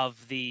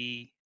of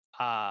the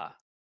uh,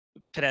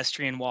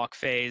 pedestrian walk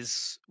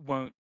phase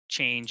won't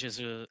change as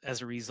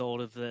a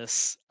result of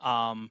this,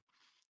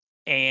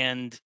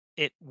 and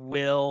it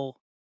will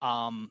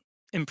um,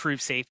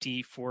 improve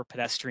safety for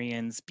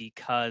pedestrians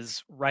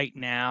because right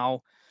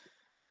now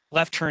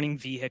left turning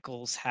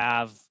vehicles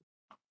have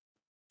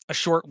a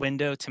short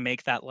window to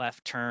make that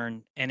left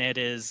turn, and it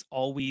is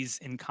always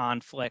in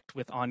conflict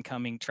with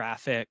oncoming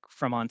traffic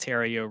from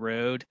Ontario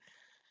Road.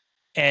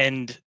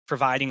 And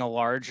providing a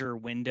larger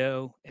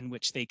window in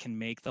which they can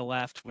make the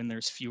left when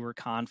there's fewer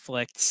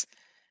conflicts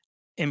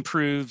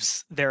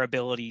improves their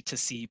ability to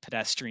see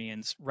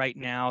pedestrians. Right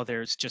now,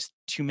 there's just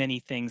too many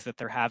things that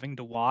they're having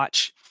to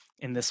watch,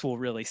 and this will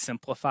really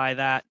simplify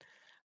that.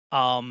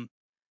 Um,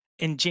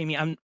 and Jamie,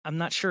 I'm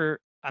not sure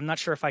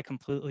if I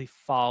completely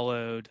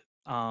followed.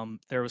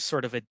 There was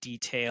sort of a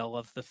detail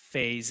of the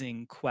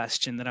phasing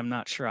question that I'm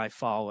not sure I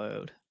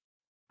followed.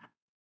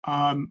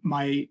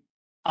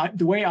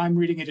 The way I'm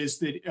reading it is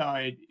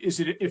that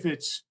is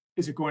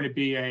it going to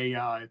be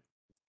a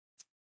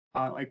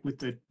like with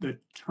the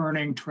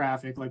turning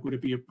traffic, like would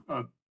it be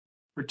a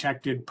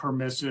protected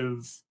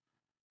permissive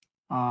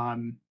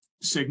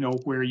signal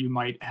where you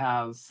might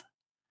have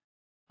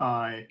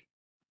uh,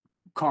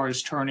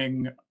 cars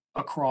turning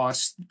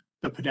across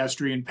the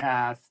pedestrian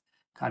path,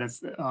 kind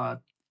of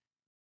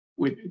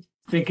with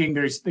thinking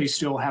they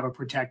still have a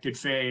protected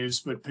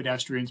phase, but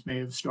pedestrians may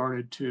have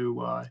started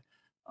to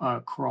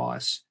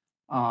cross.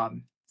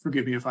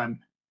 Forgive me if I'm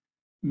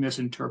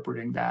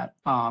misinterpreting that,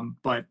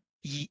 but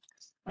Ye-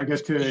 I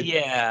guess to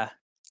yeah.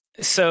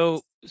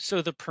 So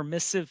the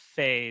permissive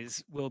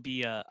phase will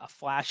be a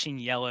flashing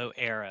yellow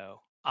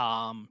arrow,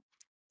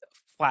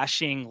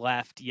 flashing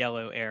left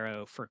yellow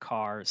arrow for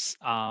cars.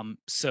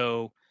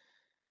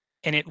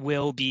 And it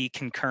will be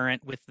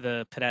concurrent with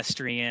the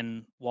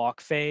pedestrian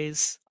walk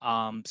phase.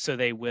 So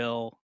they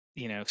will,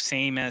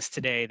 same as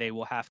today, they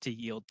will have to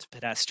yield to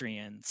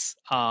pedestrians.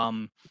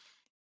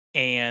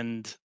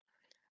 And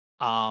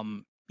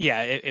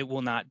yeah, it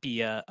will not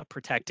be a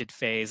protected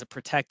phase. A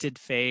protected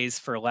phase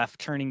for left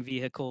turning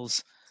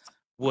vehicles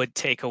would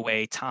take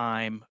away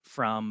time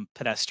from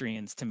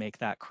pedestrians to make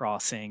that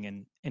crossing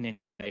and in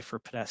way for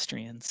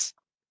pedestrians.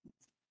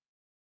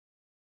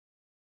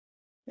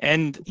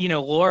 And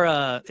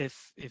Laura,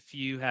 if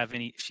you have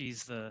any,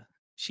 she's the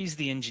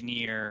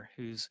engineer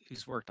who's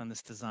worked on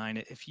this design.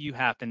 If you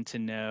happen to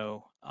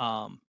know,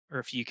 or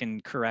if you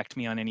can correct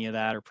me on any of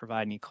that or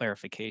provide any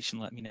clarification,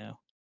 let me know.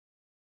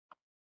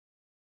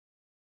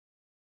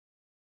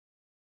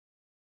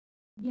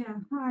 Yeah,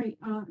 hi.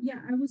 Yeah,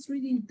 I was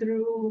reading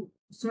through.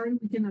 Sorry,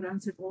 we cannot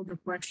answer all the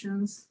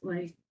questions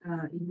like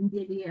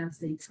immediately as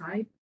they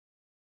type.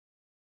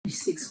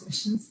 6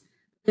 questions.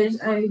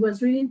 I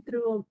was reading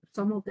through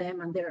some of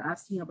them, and they're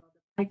asking about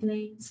the bike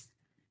lanes.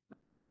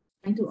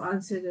 Trying to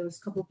answer, there was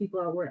a couple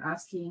people that were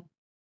asking.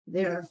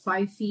 They are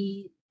 5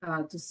 feet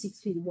to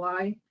 6 feet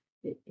wide.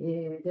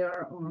 They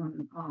are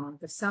on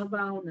the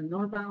southbound and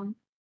northbound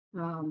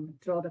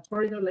throughout the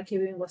corridor. Like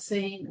Kevin was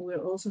saying, we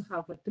also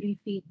have a 3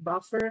 feet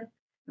buffer,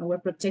 and we're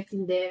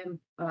protecting them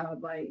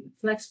by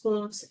flex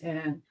posts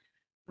and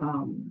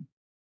um,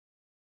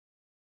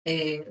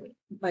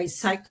 by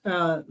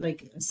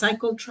like a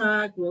cycle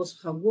track. We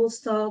also have wool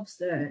stops.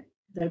 There are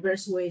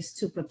diverse ways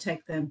to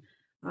protect them.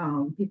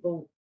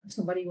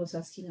 Somebody was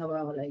asking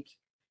about like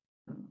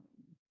um,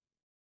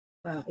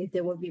 if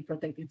they will be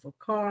protecting for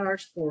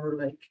cars or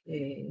like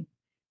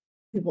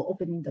people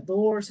opening the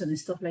doors and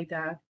stuff like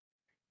that.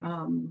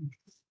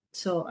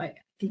 So I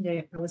think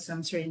I was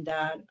answering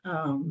that.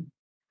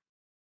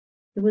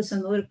 There was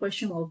another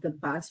question of the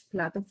bus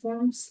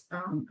platforms,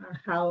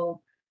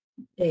 how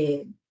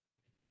the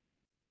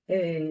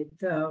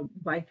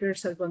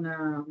bikers are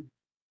gonna,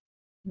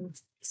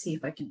 let's see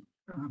if I can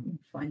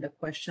find a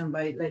question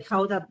by like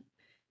how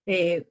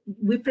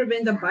we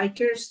prevent the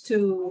bikers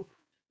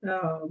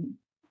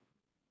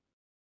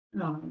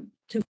um,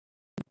 to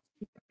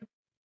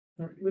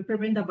we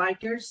prevent the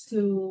bikers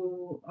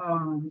to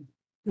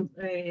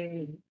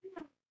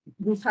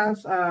we have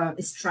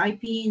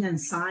striping and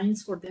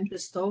signs for them to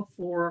stop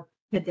for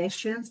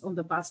pedestrians on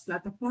the bus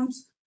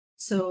platforms.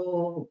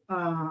 So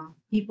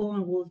people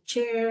in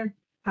wheelchair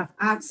have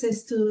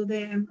access to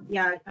them.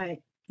 Yeah,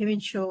 Kevin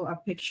showed a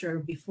picture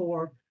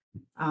before.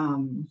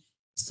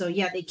 So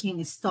yeah, they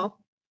can stop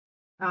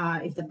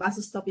if the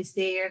bus stop is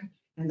there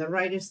and the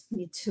riders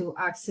need to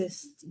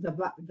access the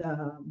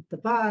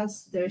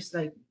bus. There's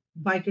like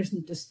bikers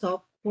need to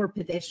stop for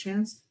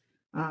pedestrians.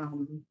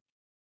 And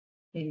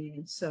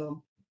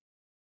so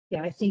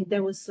yeah, I think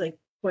there was like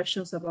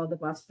questions about the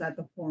bus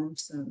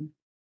platforms and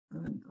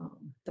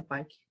the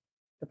bike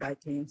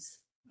lanes.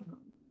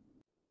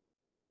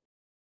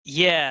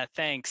 Yeah,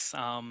 thanks.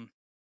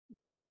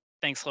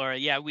 Thanks, Laura.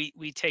 Yeah,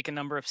 we take a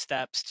number of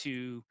steps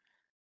to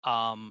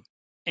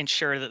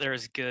ensure that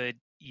there's good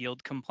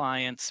yield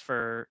compliance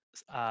for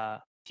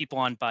people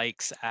on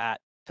bikes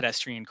at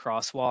pedestrian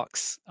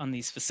crosswalks on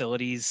these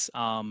facilities.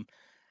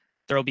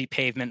 There will be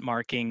pavement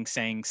marking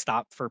saying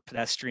stop for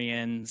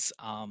pedestrians,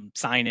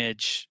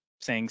 signage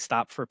saying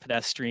stop for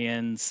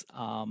pedestrians.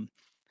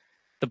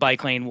 The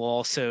bike lane will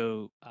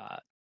also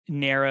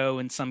narrow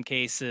in some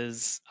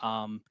cases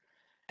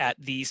at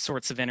these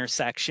sorts of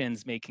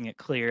intersections, making it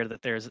clear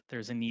that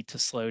there's a need to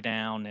slow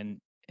down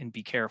and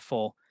be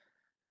careful.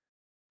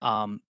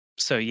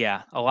 So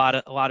yeah, a lot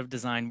of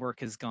design work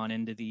has gone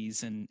into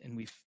these, and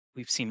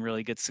we've seen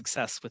really good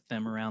success with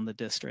them around the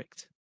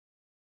district.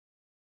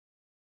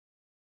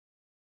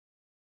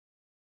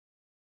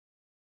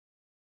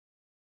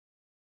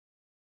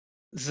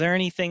 Is there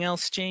anything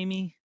else,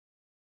 Jamie?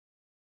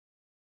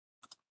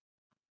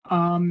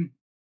 I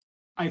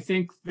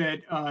think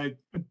that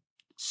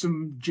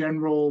some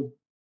general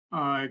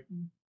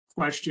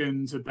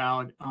questions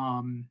about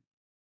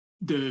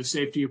the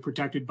safety of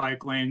protected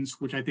bike lanes,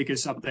 which I think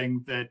is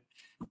something that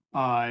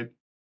I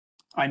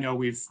know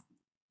we've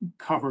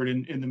covered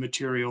in the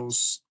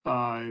materials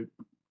that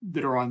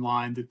are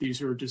online, that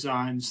these are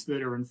designs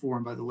that are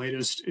informed by the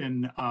latest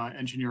in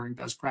engineering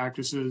best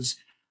practices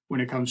when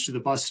it comes to the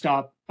bus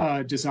stop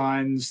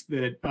designs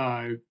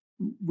that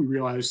we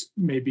realize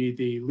may be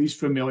the least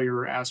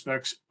familiar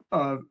aspects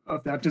of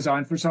that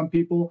design for some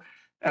people.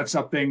 That's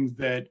something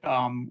that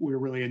we're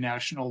really a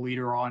national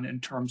leader on in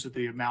terms of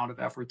the amount of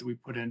effort that we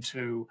put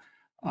into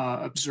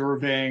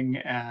observing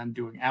and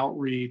doing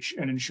outreach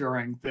and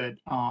ensuring that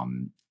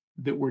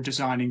that we're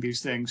designing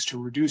these things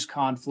to reduce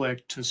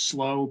conflict, to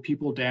slow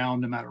people down,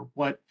 no matter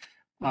what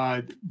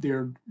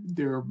their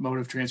mode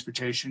of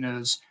transportation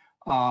is,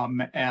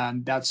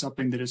 and that's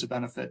something that is a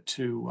benefit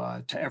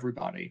to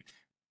everybody.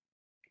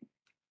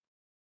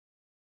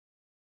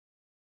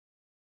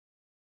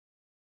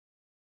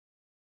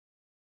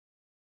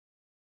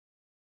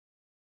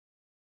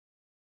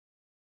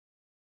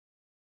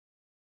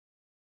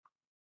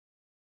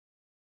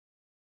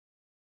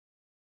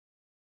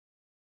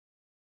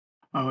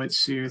 Let's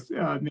see,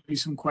 maybe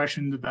some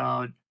questions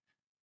about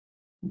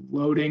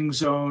loading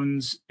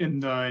zones in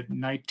the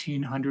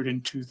 1900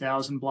 and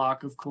 2000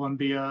 block of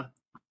Columbia.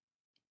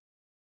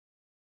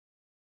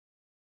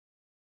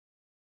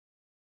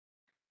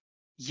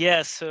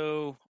 Yeah,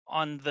 so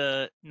on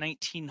the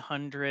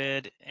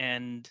 1900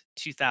 and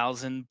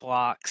 2000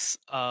 blocks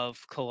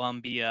of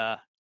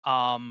Columbia,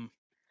 I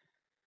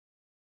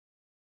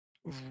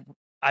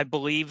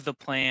believe the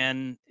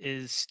plan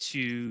is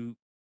to,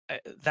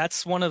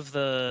 that's one of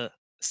the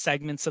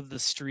segments of the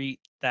street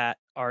that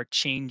are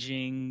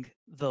changing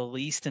the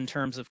least in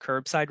terms of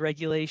curbside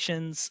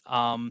regulations.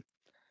 I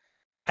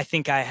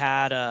think I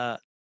had a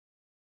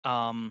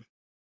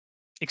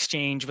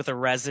exchange with a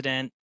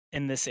resident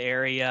in this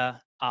area,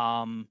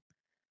 and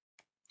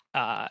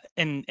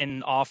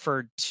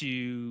offered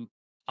to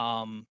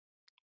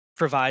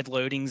provide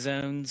loading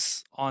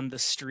zones on the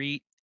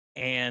street,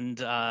 and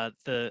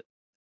the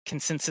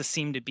consensus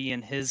seemed to be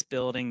in his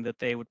building that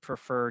they would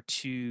prefer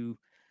to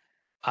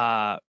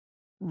uh,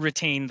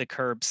 retain the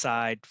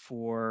curbside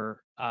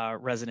for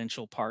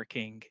residential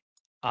parking.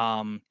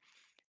 Um,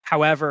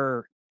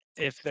 However,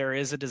 if there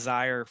is a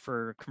desire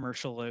for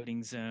commercial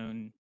loading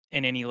zone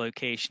in any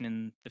location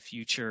in the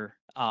future,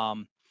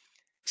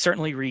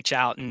 certainly reach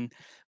out. And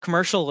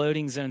commercial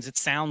loading zones, it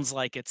sounds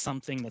like it's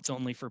something that's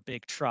only for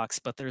big trucks,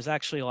 but there's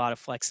actually a lot of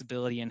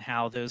flexibility in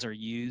how those are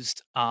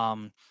used.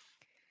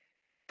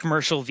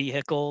 Commercial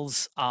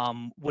vehicles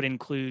would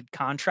include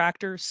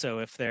contractors. So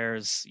if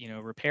there's,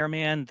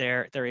 repairman,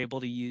 they're able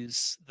to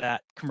use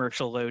that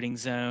commercial loading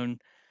zone.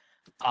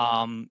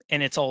 And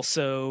it's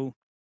also,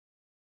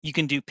 you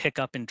can do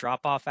pickup and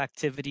drop off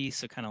activity.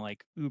 So kind of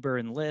like Uber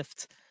and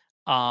Lyft.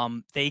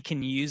 They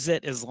can use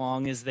it as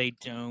long as they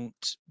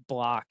don't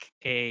block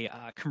a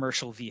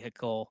commercial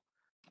vehicle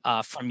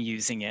from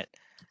using it.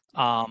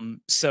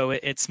 So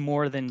it's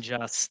more than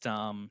just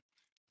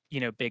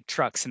big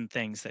trucks and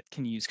things that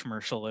can use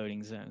commercial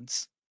loading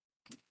zones.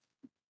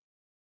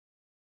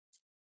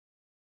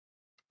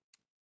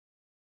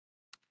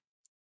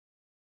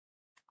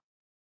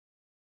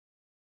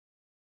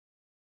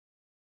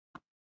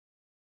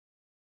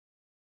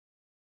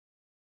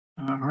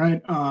 All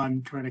right,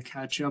 I'm trying to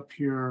catch up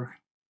here.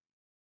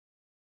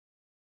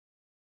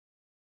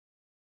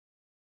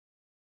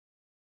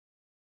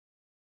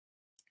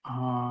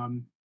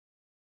 Um,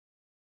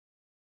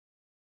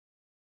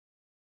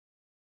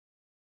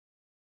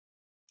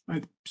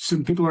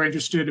 Some people are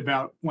interested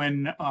about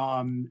when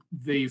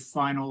the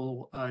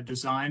final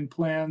design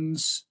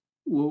plans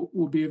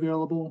will be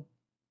available.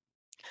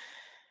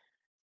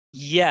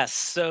 Yes,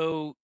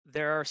 so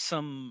there are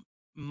some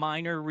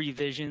minor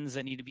revisions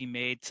that need to be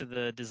made to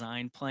the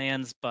design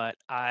plans, but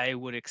I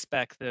would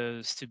expect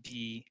those to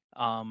be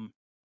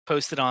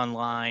posted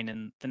online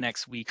in the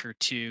next week or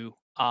two.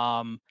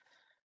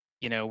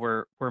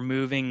 We're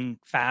moving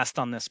fast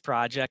on this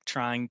project,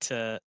 trying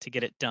to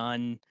get it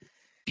done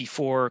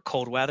before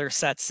cold weather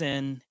sets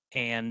in,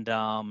 and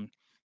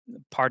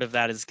part of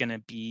that is going to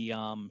be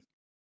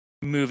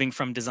moving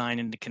from design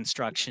into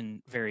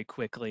construction very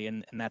quickly,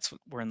 and that's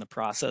what we're in the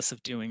process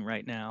of doing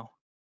right now.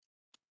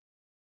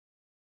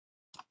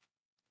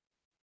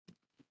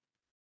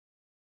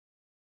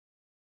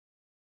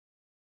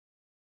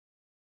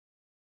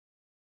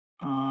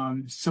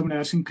 Someone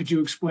asking, could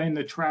you explain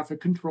the traffic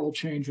control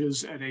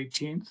changes at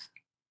 18th?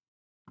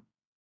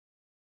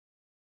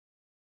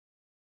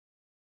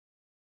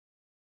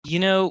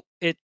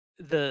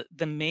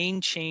 The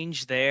main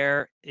change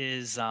there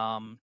is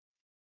the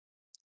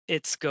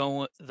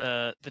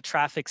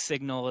traffic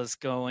signal is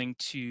going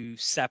to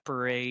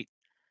separate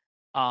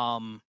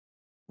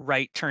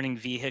right turning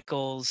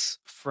vehicles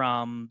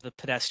from the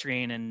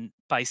pedestrian and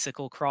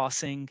bicycle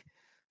crossing.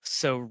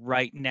 So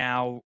right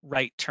now,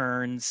 right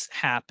turns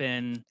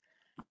happen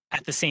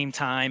at the same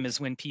time as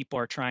when people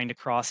are trying to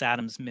cross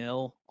Adams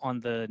Mill on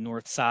the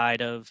north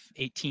side of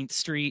 18th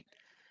Street.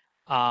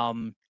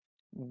 Um,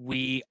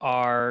 we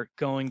are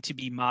going to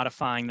be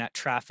modifying that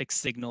traffic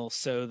signal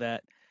so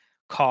that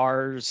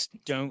cars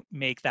don't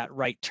make that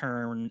right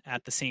turn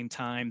at the same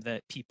time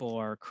that people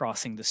are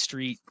crossing the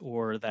street,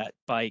 or that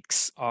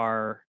bikes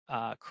are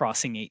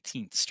crossing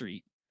 18th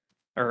Street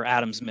or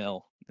Adams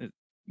Mill. It,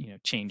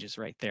 changes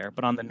right there,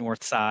 but on the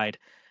north side.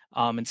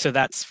 And so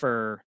that's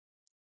for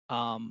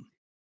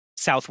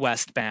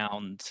southwest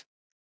bound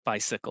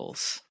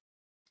bicycles.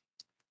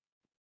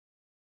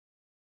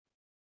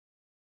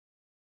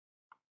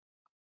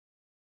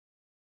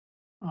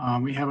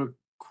 We have a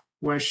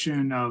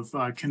question of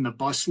can the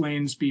bus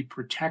lanes be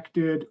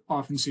protected?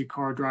 Often see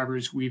car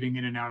drivers weaving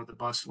in and out of the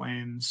bus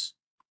lanes.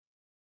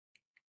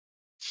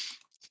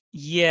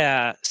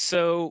 Yeah,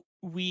 so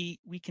we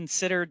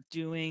considered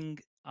doing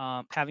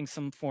having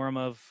some form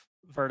of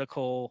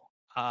vertical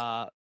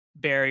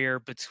barrier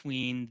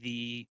between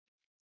the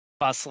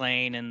bus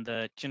lane and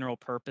the general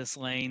purpose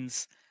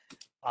lanes.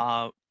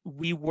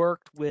 We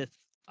worked with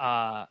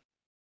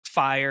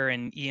fire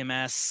and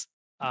EMS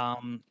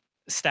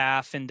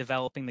staff in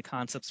developing the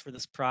concepts for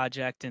this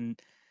project,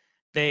 and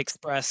they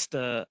expressed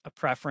a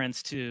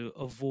preference to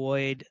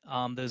avoid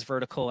those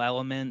vertical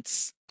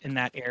elements in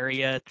that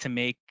area to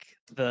make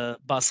the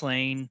bus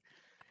lane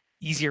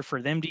easier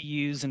for them to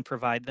use and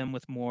provide them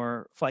with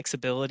more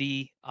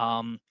flexibility.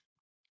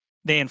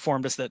 They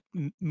informed us that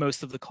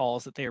most of the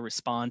calls that they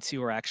respond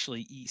to are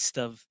actually east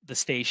of the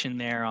station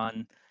there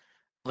on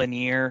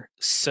Lanier.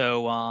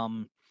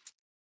 So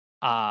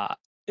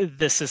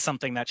this is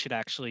something that should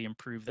actually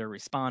improve their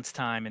response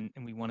time, and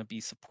we want to be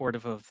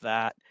supportive of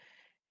that.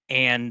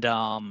 And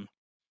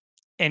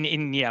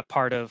yeah,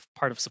 part of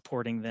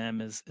supporting them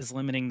is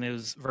limiting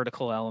those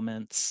vertical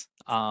elements,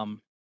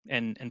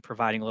 and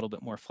providing a little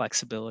bit more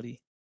flexibility.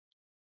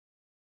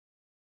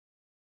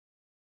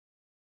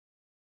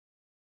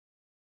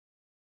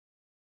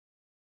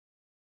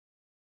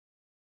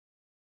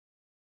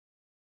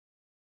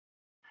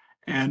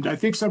 And I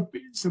think some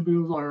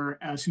people are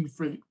asking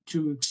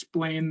to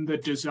explain the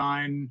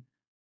design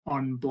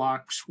on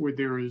blocks where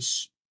there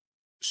is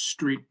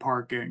street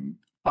parking.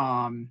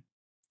 And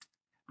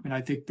I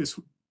think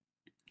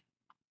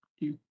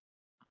you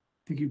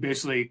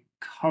basically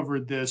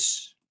covered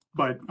this,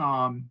 but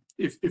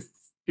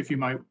if you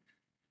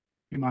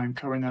mind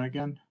covering that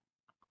again.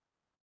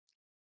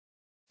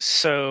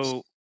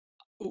 So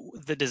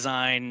the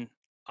design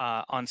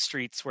on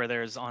streets where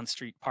there's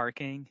on-street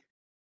parking,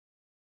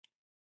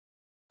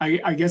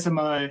 I guess I'm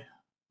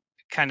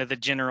kind of the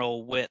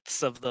general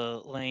widths of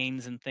the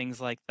lanes and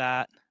things like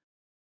that.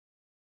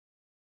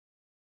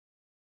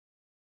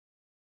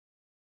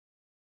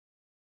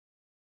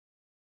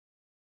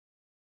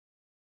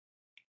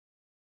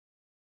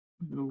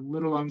 a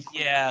little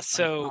unclear. Yeah,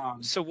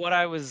 so what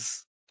I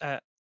was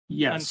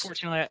Yes.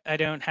 unfortunately I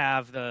don't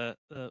have a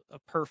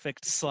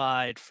perfect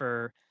slide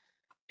for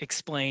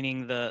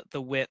explaining the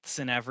widths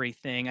and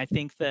everything. I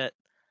think that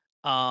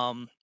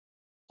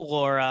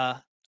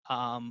Laura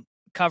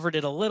covered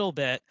it a little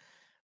bit,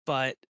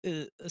 but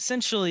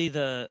essentially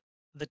the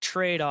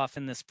trade-off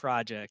in this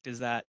project is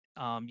that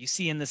you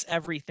see in this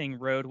everything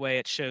roadway,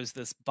 it shows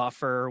this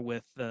buffer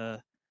with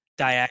the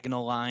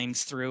diagonal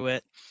lines through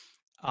it.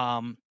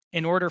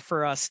 In order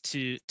for us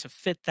to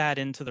fit that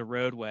into the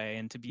roadway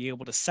and to be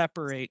able to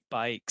separate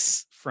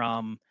bikes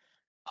from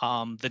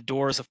the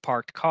doors of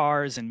parked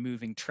cars and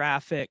moving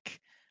traffic,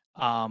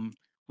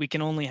 we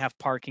can only have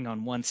parking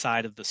on one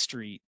side of the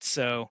street.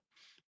 So,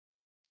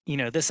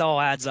 this all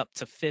adds up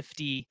to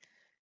 50,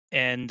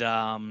 and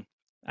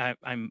I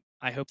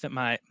hope that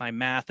my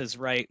math is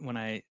right when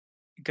I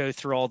go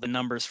through all the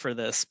numbers for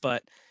this,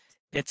 but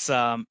it's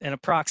an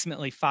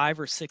approximately 5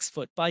 or 6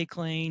 foot bike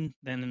lane,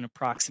 then an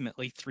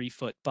approximately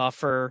 3-foot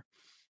buffer.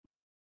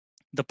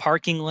 The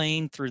parking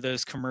lane through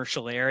those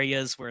commercial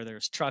areas where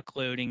there's truck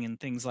loading and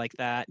things like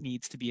that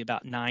needs to be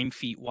about 9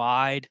 feet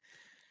wide.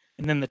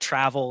 And then the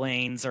travel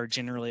lanes are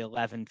generally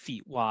 11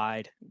 feet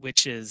wide,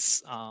 which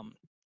is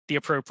the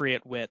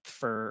appropriate width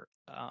for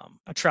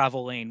a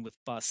travel lane with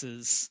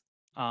buses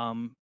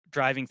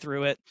driving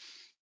through it.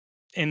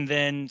 And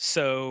then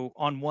so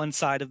on one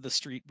side of the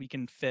street, we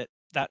can fit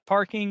that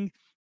parking,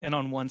 and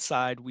on one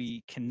side,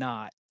 we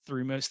cannot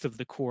through most of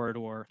the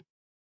corridor.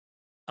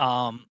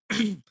 Um,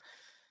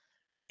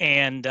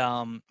 and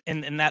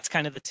that's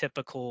kind of the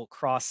typical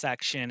cross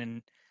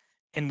section,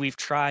 and we've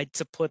tried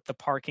to put the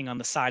parking on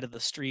the side of the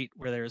street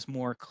where there's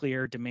more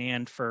clear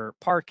demand for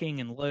parking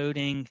and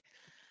loading,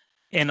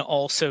 and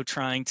also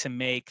trying to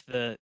make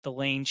the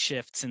lane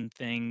shifts and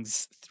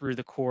things through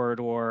the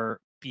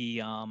corridor be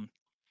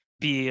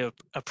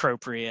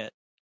appropriate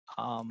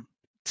um,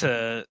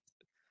 to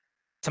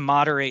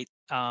moderate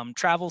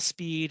travel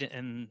speed,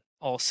 and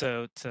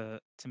also to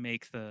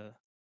make the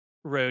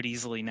road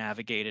easily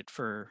navigated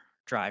for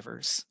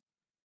drivers.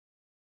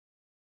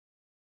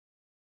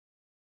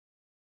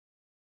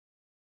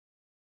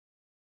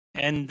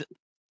 And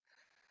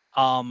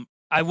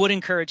I would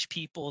encourage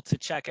people to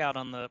check out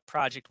on the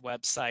project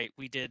website.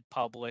 We did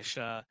publish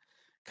a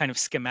kind of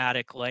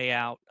schematic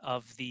layout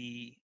of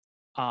the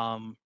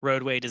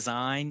roadway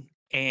design,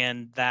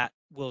 and that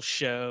will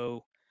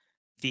show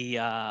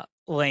the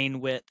lane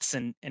widths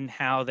and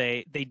how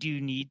they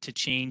do need to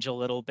change a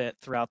little bit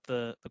throughout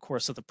the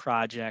course of the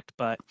project.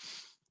 But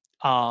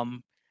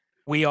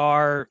we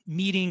are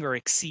meeting or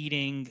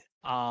exceeding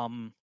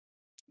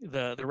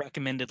the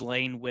recommended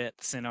lane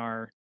widths in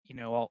our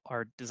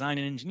our design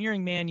and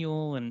engineering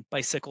manual and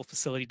bicycle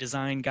facility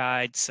design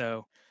guide.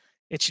 So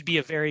it should be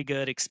a very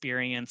good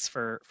experience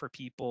for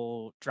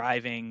people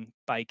driving,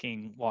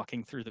 biking,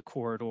 walking through the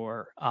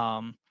corridor.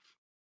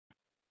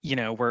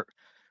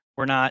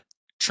 We're not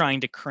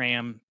trying to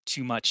cram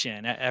too much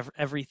in.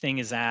 Everything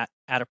is at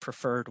a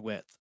preferred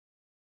width.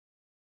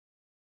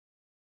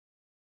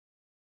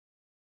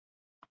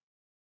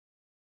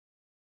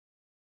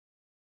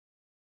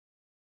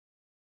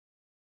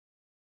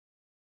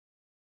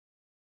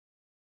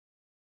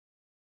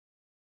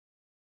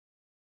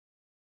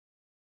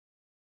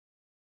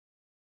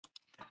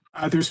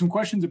 There's some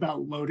questions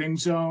about loading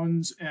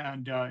zones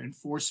and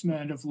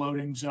enforcement of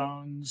loading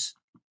zones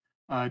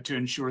to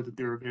ensure that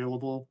they're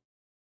available.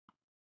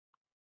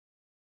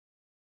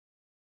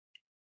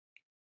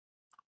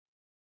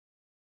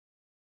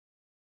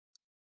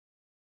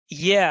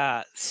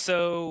 Yeah,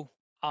 so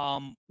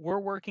we're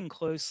working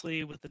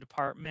closely with the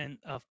Department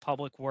of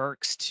Public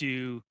Works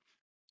to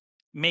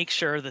make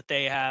sure that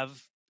they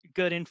have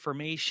good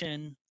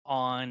information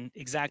on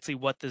exactly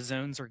what the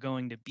zones are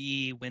going to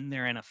be when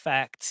they're in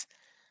effect.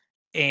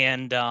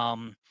 And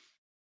I've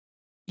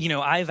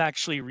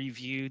actually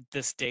reviewed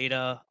this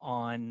data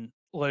on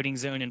loading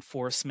zone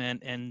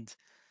enforcement, and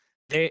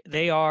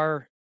they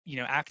are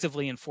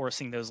actively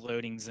enforcing those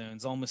loading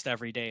zones almost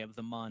every day of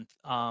the month.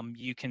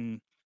 You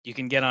can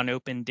get on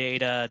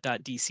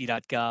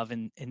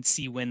opendata.dc.gov and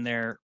see when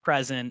they're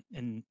present,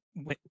 and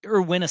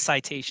or when a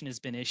citation has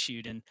been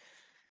issued, and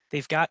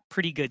they've got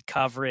pretty good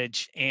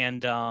coverage.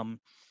 And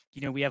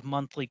we have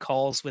monthly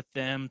calls with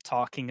them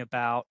talking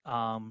about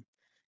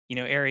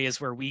areas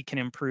where we can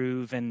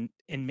improve, and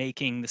in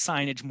making the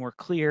signage more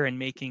clear and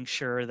making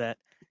sure that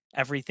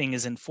everything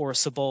is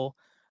enforceable.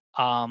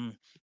 And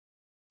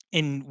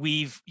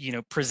we've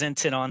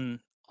presented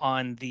on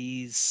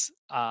these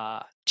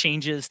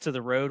changes to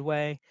the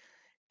roadway,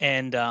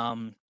 and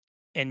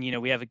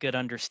we have a good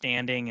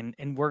understanding,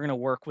 and we're going to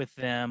work with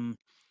them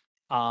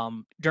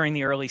during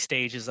the early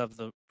stages of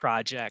the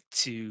project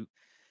to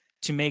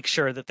make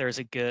sure that there's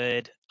a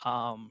good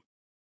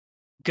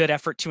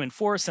effort to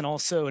enforce, and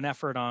also an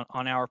effort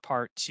on our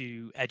part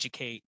to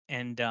educate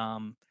and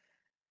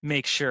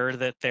make sure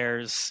that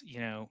there's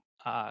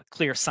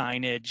clear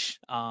signage,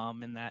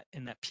 and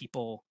that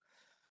people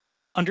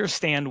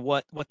understand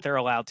what they're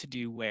allowed to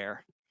do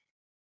where.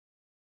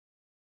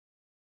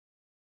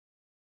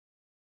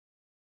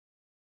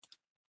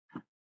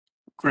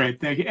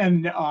 Great, thank you.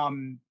 And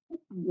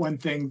one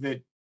thing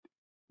that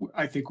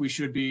I think we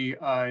should be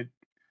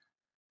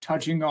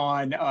touching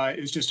on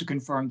is just to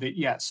confirm that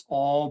yes,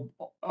 all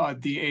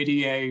the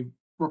ADA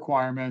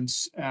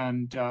requirements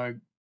and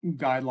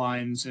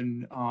guidelines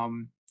and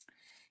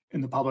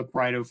in the public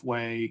right of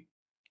way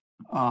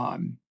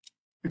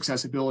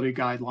accessibility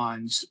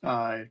guidelines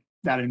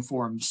that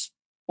informs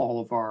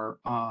all of our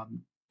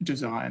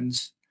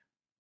designs.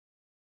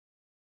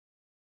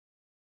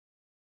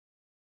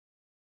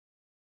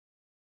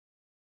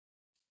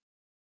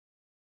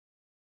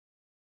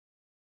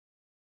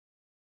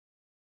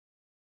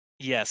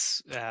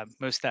 Yes,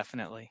 most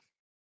definitely.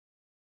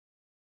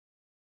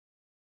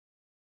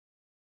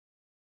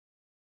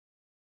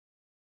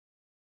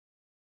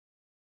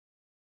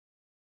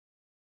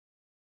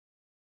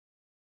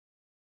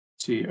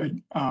 See,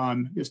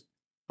 yes,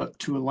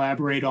 to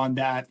elaborate on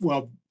that,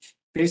 well,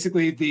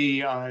 basically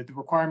the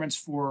requirements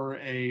for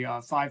a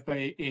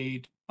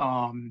 5x8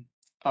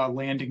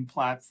 landing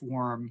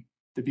platform,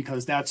 that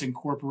because that's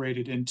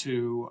incorporated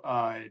into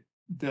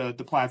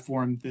the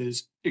platform that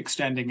is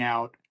extending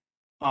out,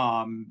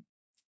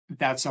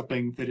 that's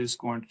something that is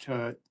going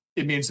to,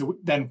 it means that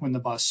then when the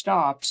bus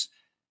stops,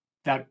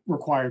 that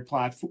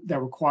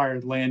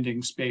required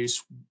landing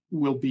space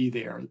will be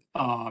there.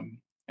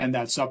 And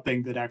that's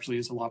something that actually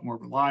is a lot more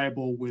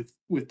reliable with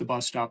the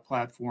bus stop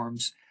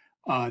platforms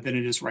than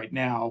it is right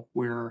now,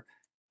 where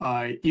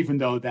even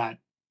though that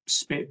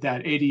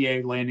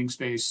ADA landing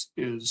space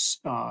is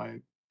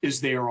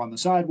there on the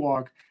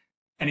sidewalk,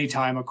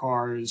 anytime a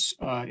car is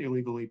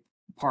illegally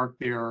parked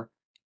there,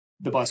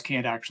 the bus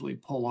can't actually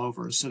pull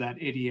over. So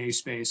that ADA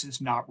space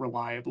is not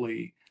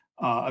reliably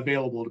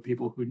available to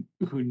people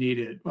who need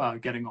it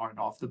getting on and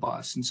off the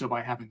bus. And so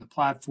by having the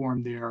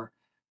platform there,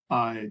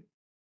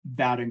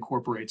 that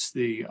incorporates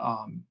the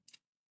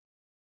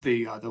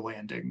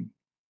landing.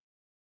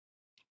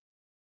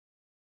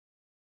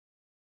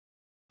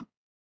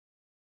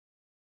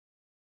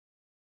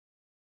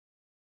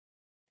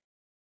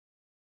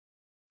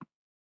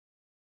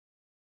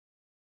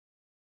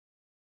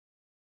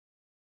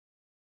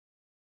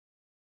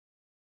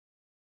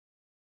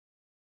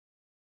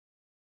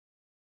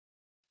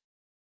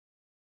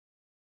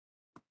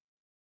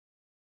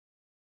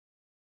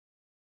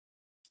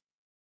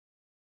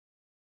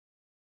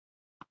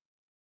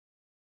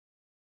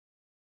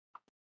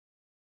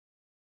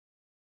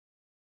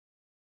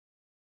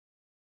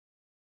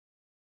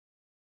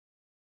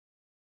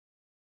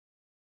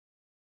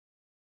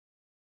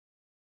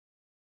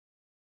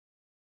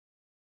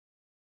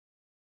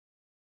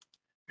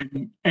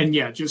 And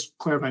yeah, just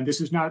clarifying, this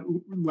is not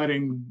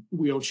letting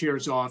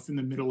wheelchairs off in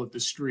the middle of the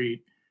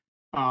street,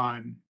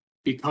 um,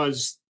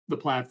 because the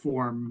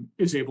platform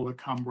is able to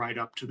come right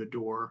up to the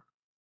door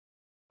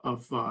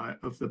of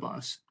the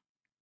bus.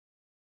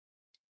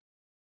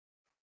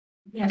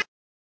 Yes.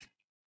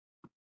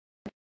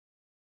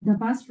 The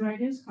bus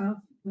riders have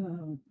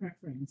the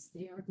preference.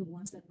 They are the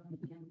ones that are going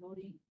to be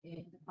unloading,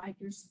 and the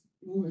bikers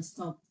will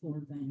stop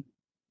for them.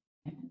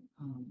 And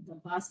the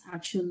bus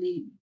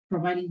actually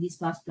providing these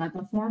bus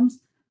platforms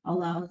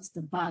allows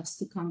the bus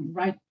to come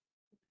right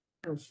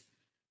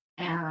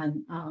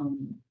and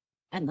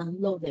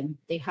unload them.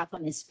 They have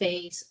a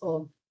space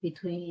of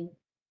between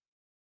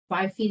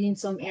 5 feet in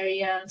some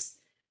areas,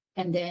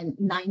 and then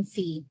 9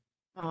 feet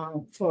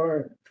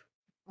for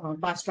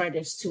bus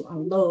riders to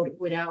unload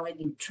without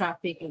any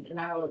traffic and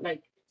without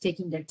like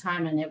taking their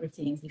time and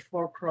everything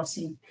before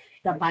crossing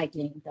the bike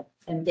lane.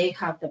 And they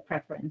have the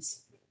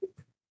preference.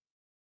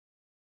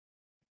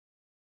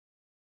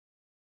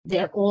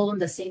 They're all on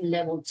the same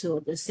level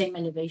too, the same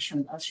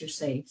elevation as you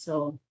say.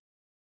 So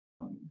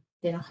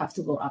they don't have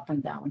to go up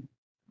and down.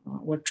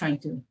 We're trying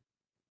to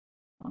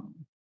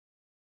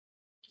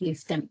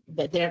give them,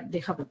 but they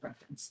have a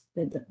preference.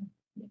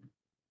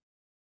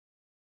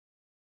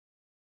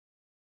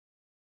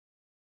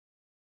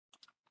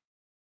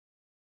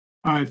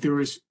 There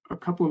was a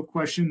couple of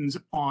questions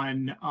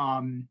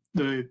on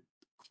the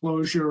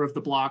closure of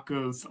the block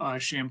of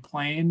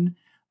Champlain.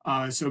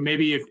 So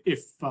maybe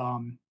if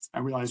I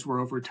realize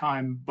we're over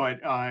time,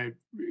 but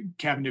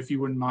Kevin, if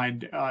you wouldn't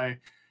mind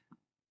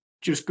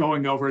just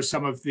going over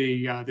some of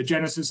the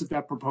genesis of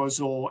that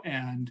proposal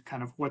and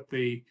kind of what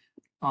the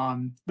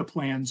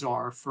plans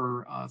are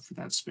for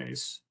that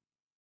space.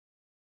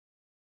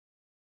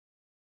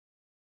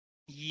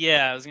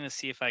 Yeah, I was gonna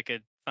see if I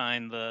could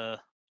find the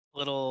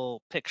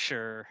little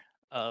picture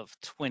of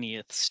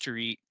 20th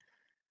Street.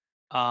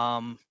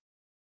 Um,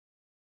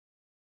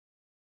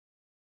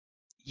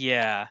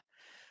 yeah.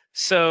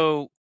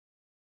 So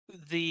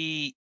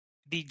the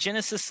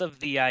genesis of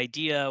the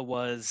idea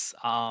was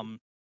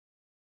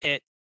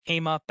it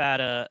came up at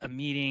a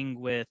meeting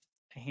with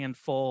a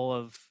handful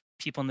of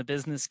people in the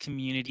business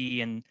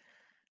community, and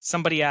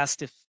somebody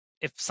asked if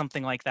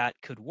something like that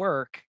could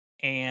work,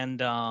 and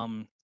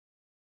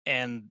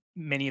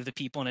many of the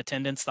people in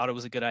attendance thought it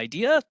was a good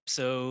idea.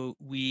 So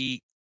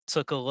we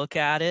took a look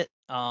at it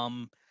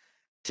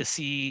to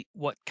see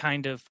what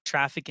kind of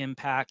traffic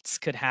impacts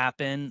could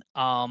happen.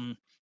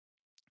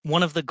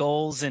 One of the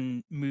goals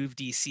in Move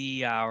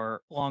DC,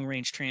 our long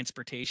range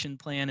transportation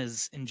plan,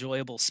 is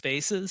enjoyable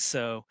spaces.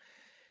 So,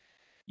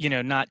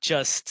 not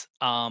just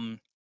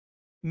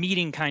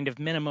meeting kind of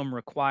minimum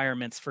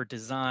requirements for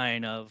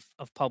design of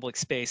public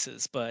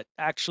spaces, but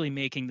actually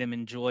making them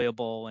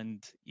enjoyable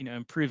and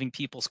improving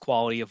people's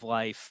quality of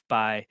life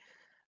by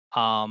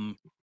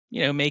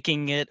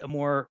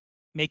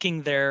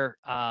making their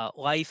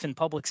life in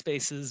public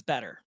spaces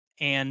better.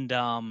 And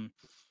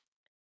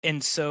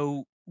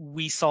so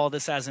we saw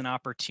this as an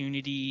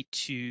opportunity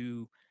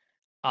to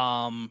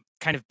kind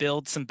of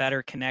build some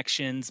better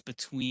connections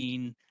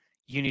between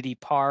Unity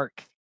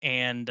Park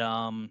and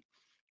the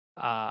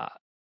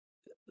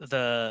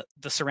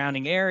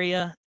surrounding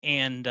area.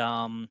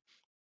 And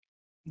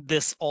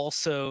this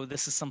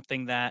is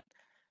something that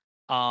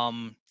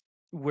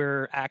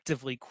we're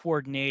actively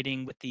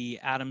coordinating with the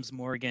Adams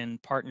Morgan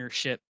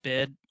partnership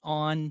bid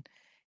on,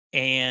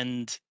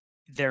 and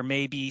there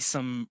may be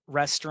some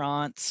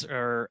restaurants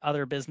or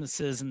other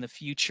businesses in the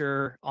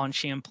future on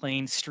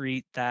Champlain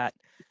Street that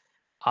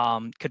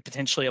could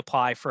potentially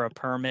apply for a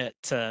permit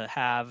to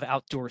have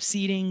outdoor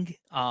seating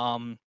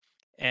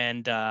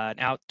and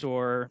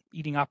outdoor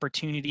eating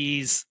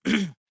opportunities.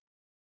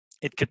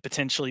 It could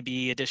potentially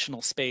be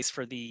additional space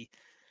for the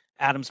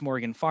Adams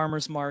Morgan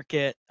Farmers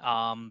Market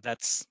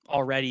that's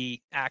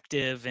already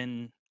active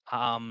in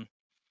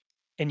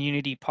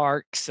Unity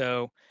Park.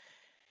 So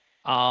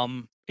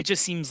it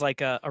just seems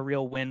like a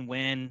real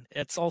win-win.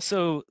 It's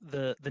also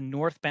the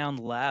northbound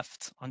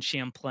left on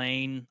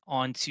Champlain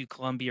onto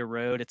Columbia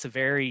Road. It's a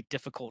very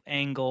difficult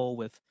angle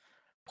with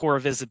poor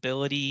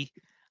visibility.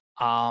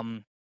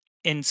 Um,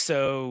 and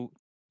so,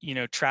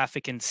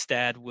 traffic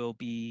instead will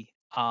be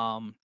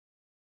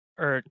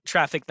or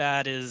traffic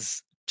that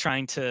is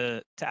trying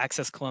to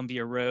access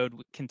Columbia Road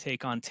can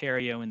take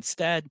Ontario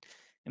instead,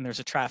 and there's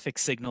a traffic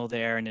signal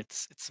there, and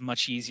it's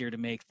much easier to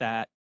make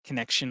that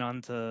connection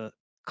onto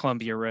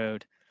Columbia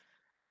Road.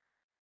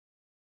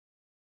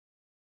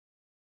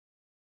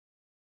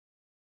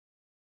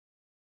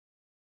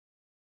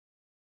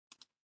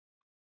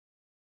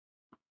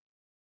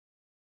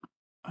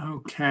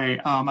 Okay,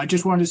 I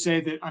just wanted to say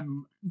that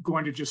I'm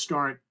going to just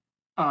start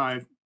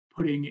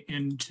putting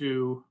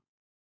into,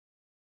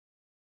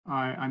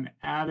 I'm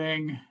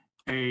adding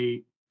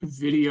a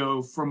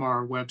video from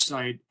our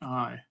website.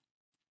 I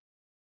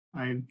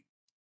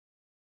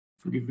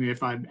Forgive me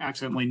if I'm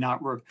accidentally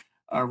not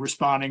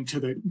responding to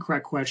the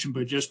correct question,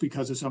 but just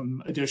because of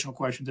some additional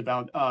questions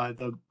about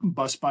the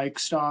bus bike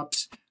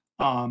stops,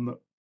 a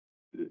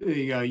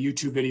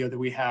YouTube video that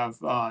we have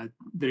that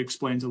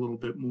explains a little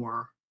bit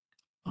more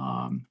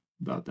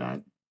about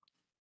that.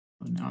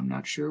 But now I'm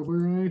not sure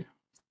where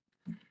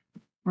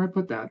I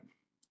put that.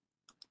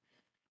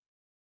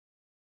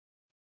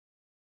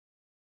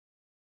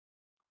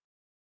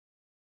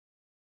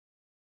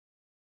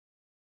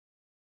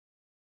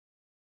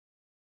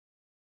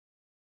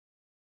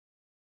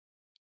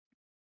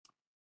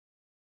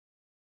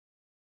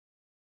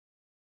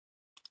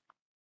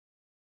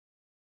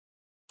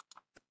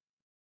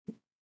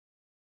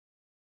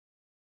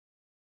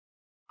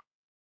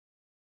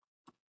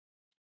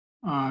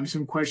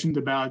 Some questions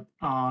about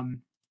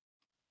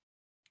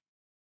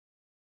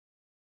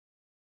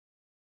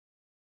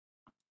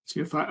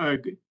see if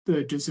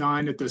the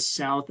design at the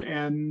south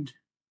end.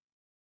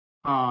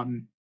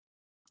 And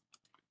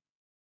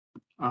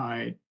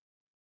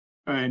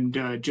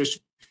just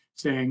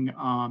saying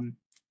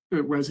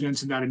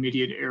residents in that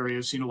immediate area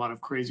have seen a lot of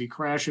crazy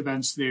crash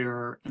events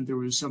there, and there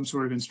was some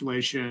sort of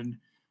installation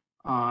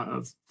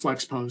of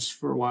flex posts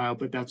for a while,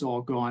 but that's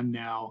all gone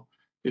now.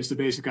 It's the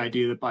basic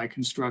idea that by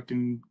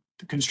constricting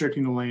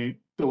the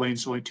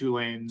lanes to only 2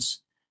 lanes,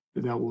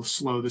 that will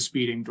slow the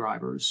speeding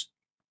drivers.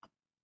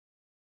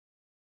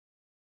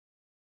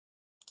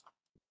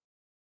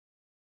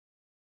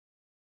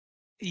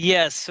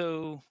 Yeah,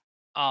 so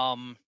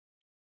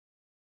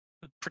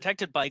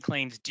protected bike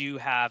lanes do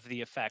have the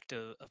effect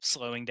of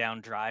slowing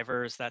down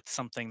drivers. That's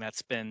something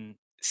that's been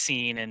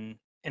seen in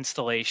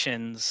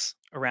installations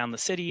around the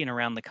city and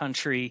around the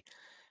country.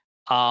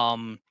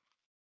 Um,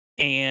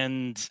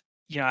 and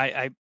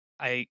I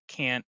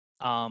can't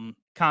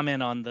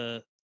comment on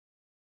the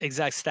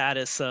exact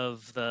status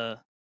of the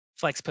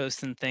flex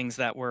posts and things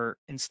that were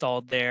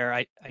installed there.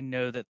 I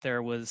know that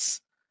there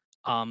was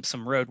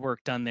some road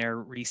work done there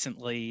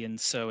recently, and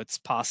so it's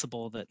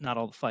possible that not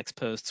all the flex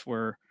posts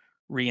were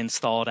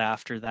reinstalled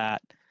after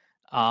that.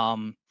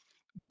 Um,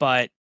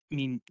 but I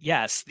mean,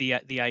 yes,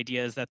 the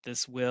idea is that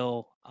this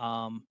will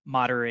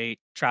moderate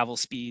travel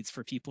speeds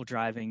for people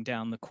driving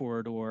down the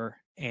corridor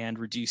and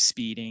reduce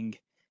speeding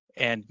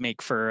and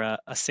make for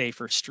a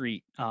safer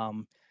street.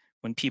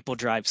 When people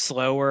drive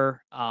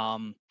slower,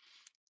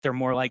 they're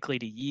more likely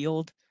to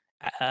yield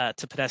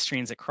to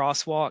pedestrians at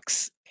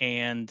crosswalks,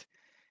 and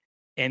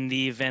in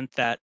the event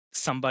that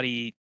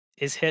somebody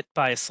is hit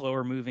by a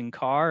slower moving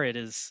car, it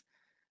is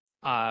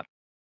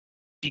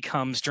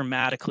becomes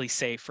dramatically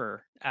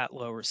safer at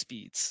lower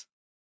speeds,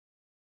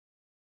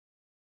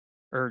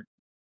 or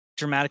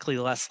dramatically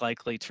less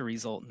likely to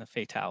result in a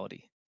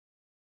fatality.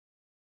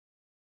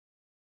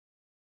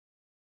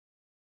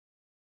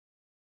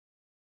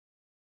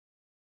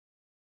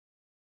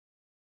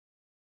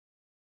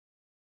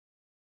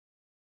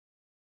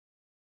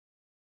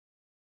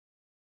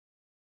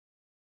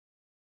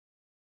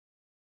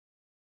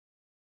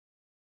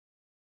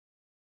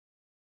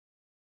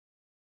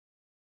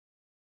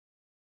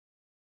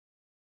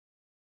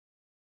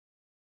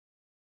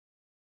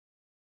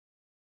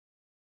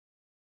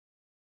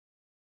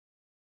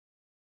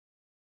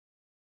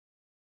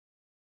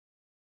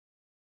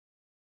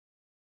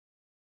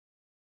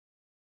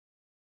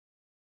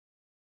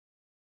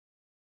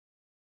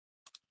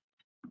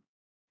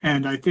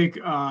 And I think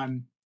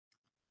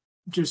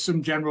just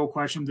some general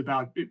questions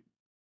about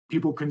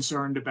people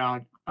concerned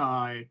about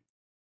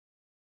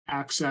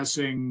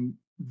accessing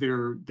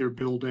their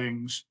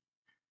buildings.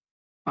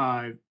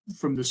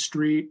 from the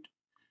street.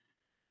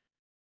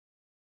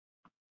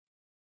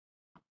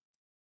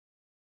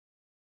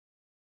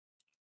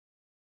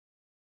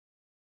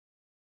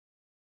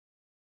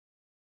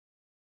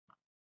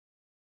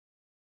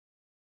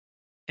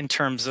 In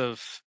terms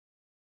of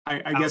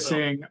I how guess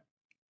saying,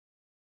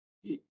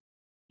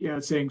 yeah,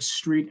 it's saying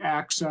street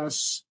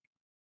access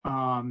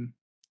for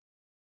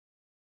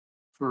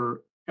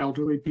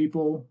elderly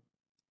people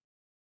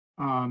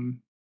um,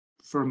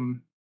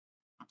 from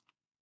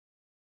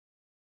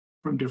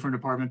different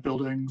apartment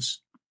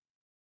buildings.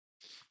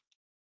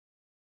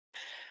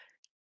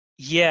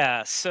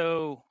 yeah,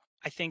 so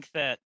I think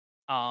that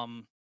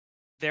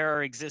there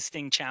are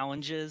existing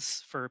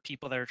challenges for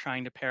people that are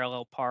trying to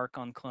parallel park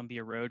on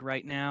Columbia Road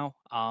right now.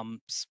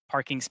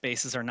 Parking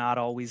spaces are not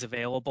always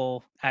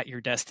available at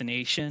your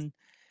destination.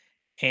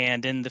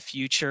 And in the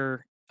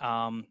future,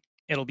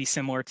 it'll be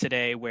similar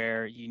today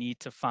where you need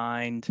to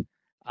find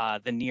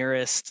the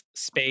nearest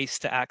space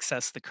to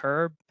access the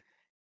curb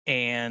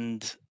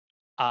and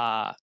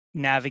uh,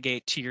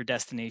 navigate to your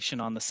destination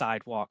on the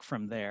sidewalk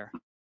from there.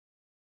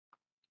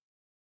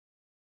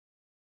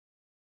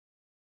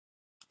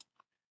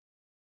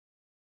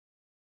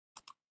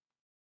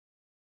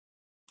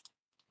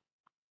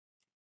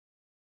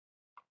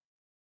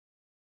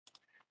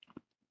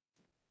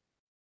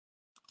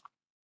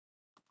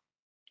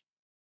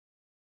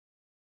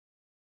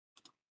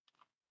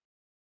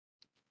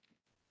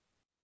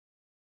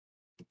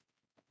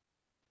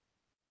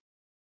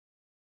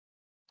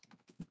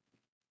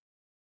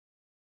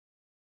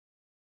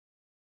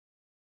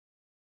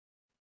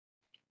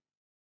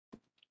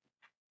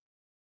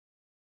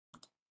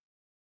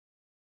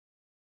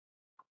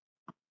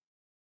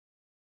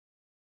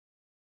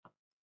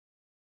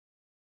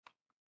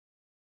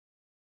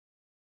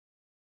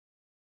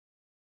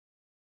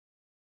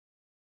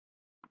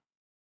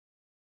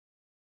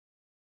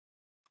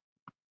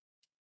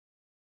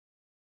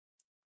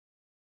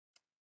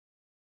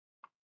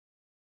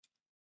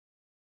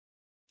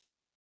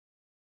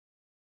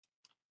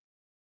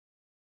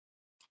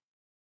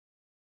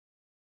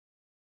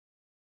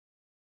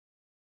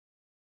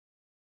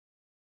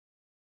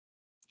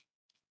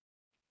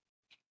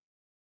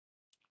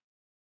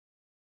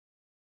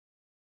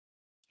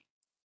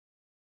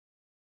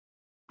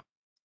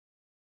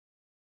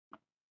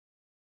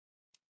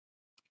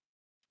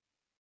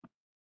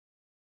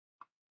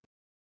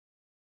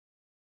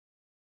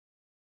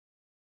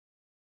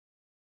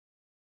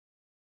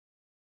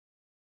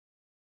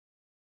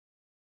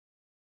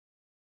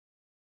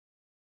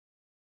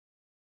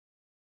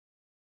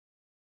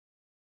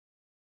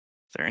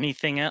 Is there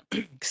anything else?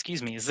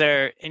 Excuse me. Is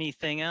there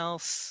anything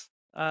else,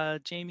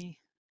 Jamie?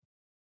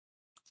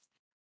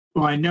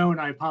 Well, I know, and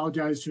I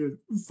apologize to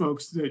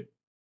folks that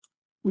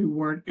we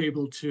weren't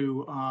able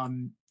to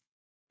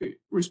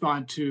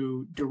respond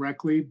to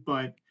directly,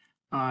 but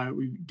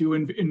we do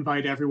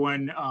invite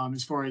everyone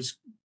as far as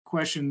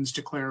questions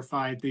to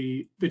clarify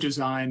the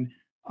design.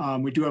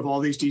 We do have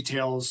all these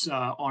details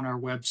on our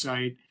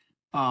website.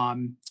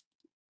 And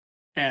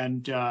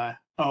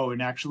oh,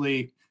 and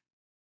actually,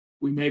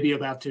 we may be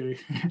about to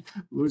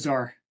lose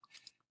our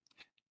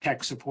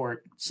tech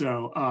support.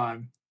 So,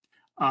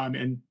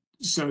 and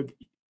so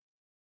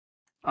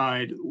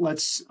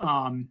let's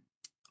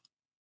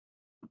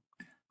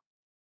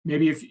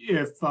maybe if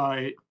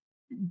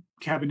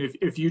Kevin,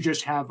 if you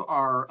just have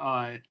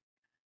our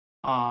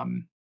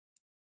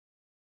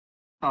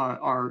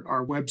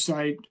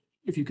website,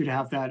 if you could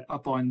have that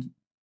up on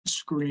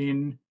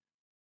screen.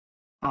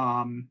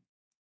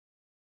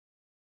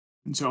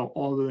 And so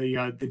all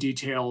the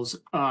details,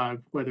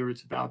 whether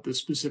it's about the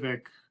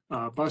specific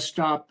bus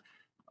stop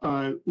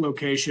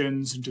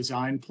locations and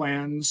design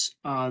plans,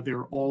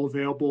 they're all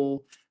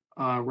available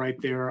right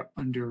there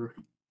under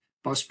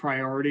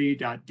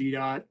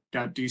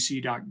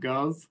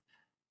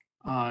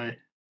buspriority.ddot.dc.gov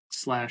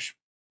slash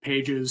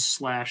pages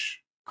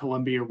slash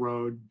Columbia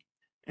Road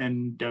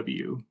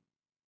NW.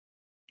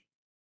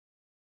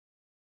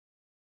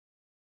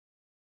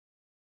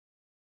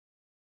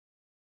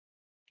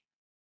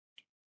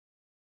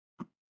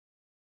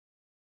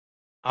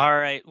 All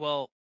right.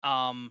 Well,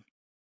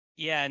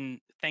 yeah, and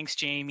thanks,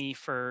 Jamie,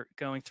 for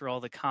going through all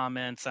the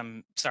comments.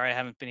 I'm sorry I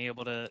haven't been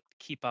able to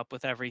keep up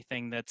with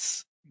everything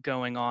that's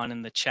going on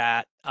in the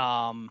chat.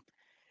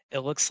 It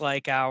looks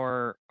like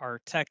our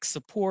tech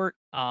support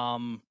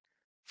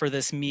for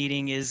this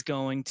meeting is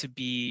going to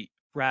be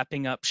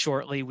wrapping up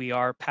shortly. We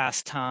are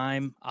past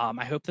time.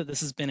 I hope that this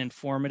has been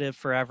informative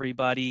for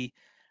everybody.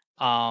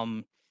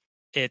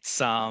 It's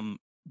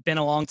been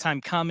a long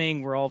time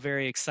coming. We're all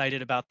very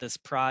excited about this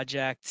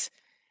project.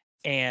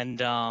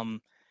 And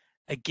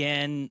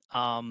again,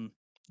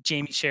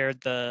 Jamie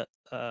shared the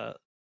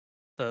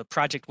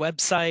project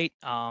website.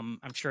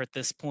 I'm sure at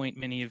this point,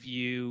 many of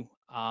you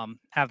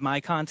have my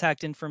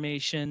contact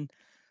information.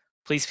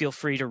 Please feel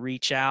free to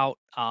reach out.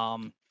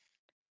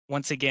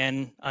 Once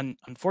again,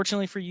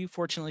 unfortunately for you,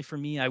 fortunately for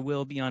me, I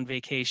will be on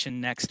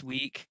vacation next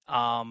week.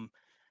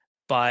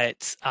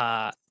 But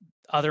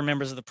other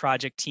members of the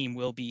project team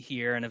will be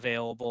here and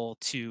available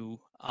to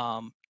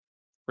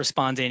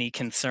respond to any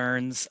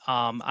concerns.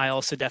 I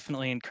also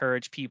definitely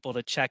encourage people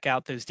to check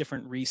out those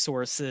different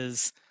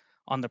resources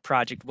on the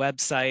project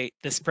website.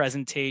 This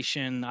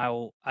presentation I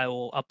will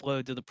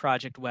upload to the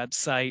project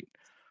website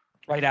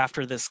right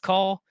after this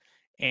call,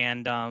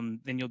 and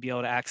then you'll be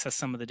able to access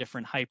some of the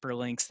different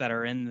hyperlinks that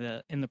are in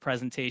the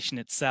presentation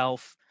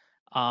itself.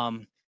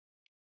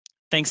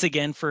 Thanks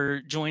again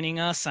for joining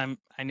us.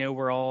 I know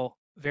we're all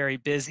very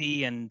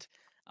busy, and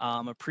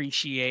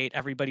appreciate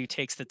everybody who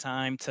takes the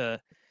time to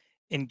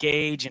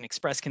engage and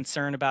express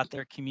concern about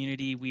their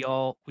community. We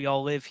all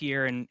live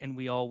here, and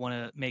we all want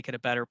to make it a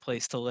better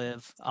place to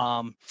live.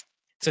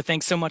 So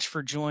thanks so much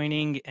for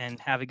joining, and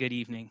have a good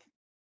evening.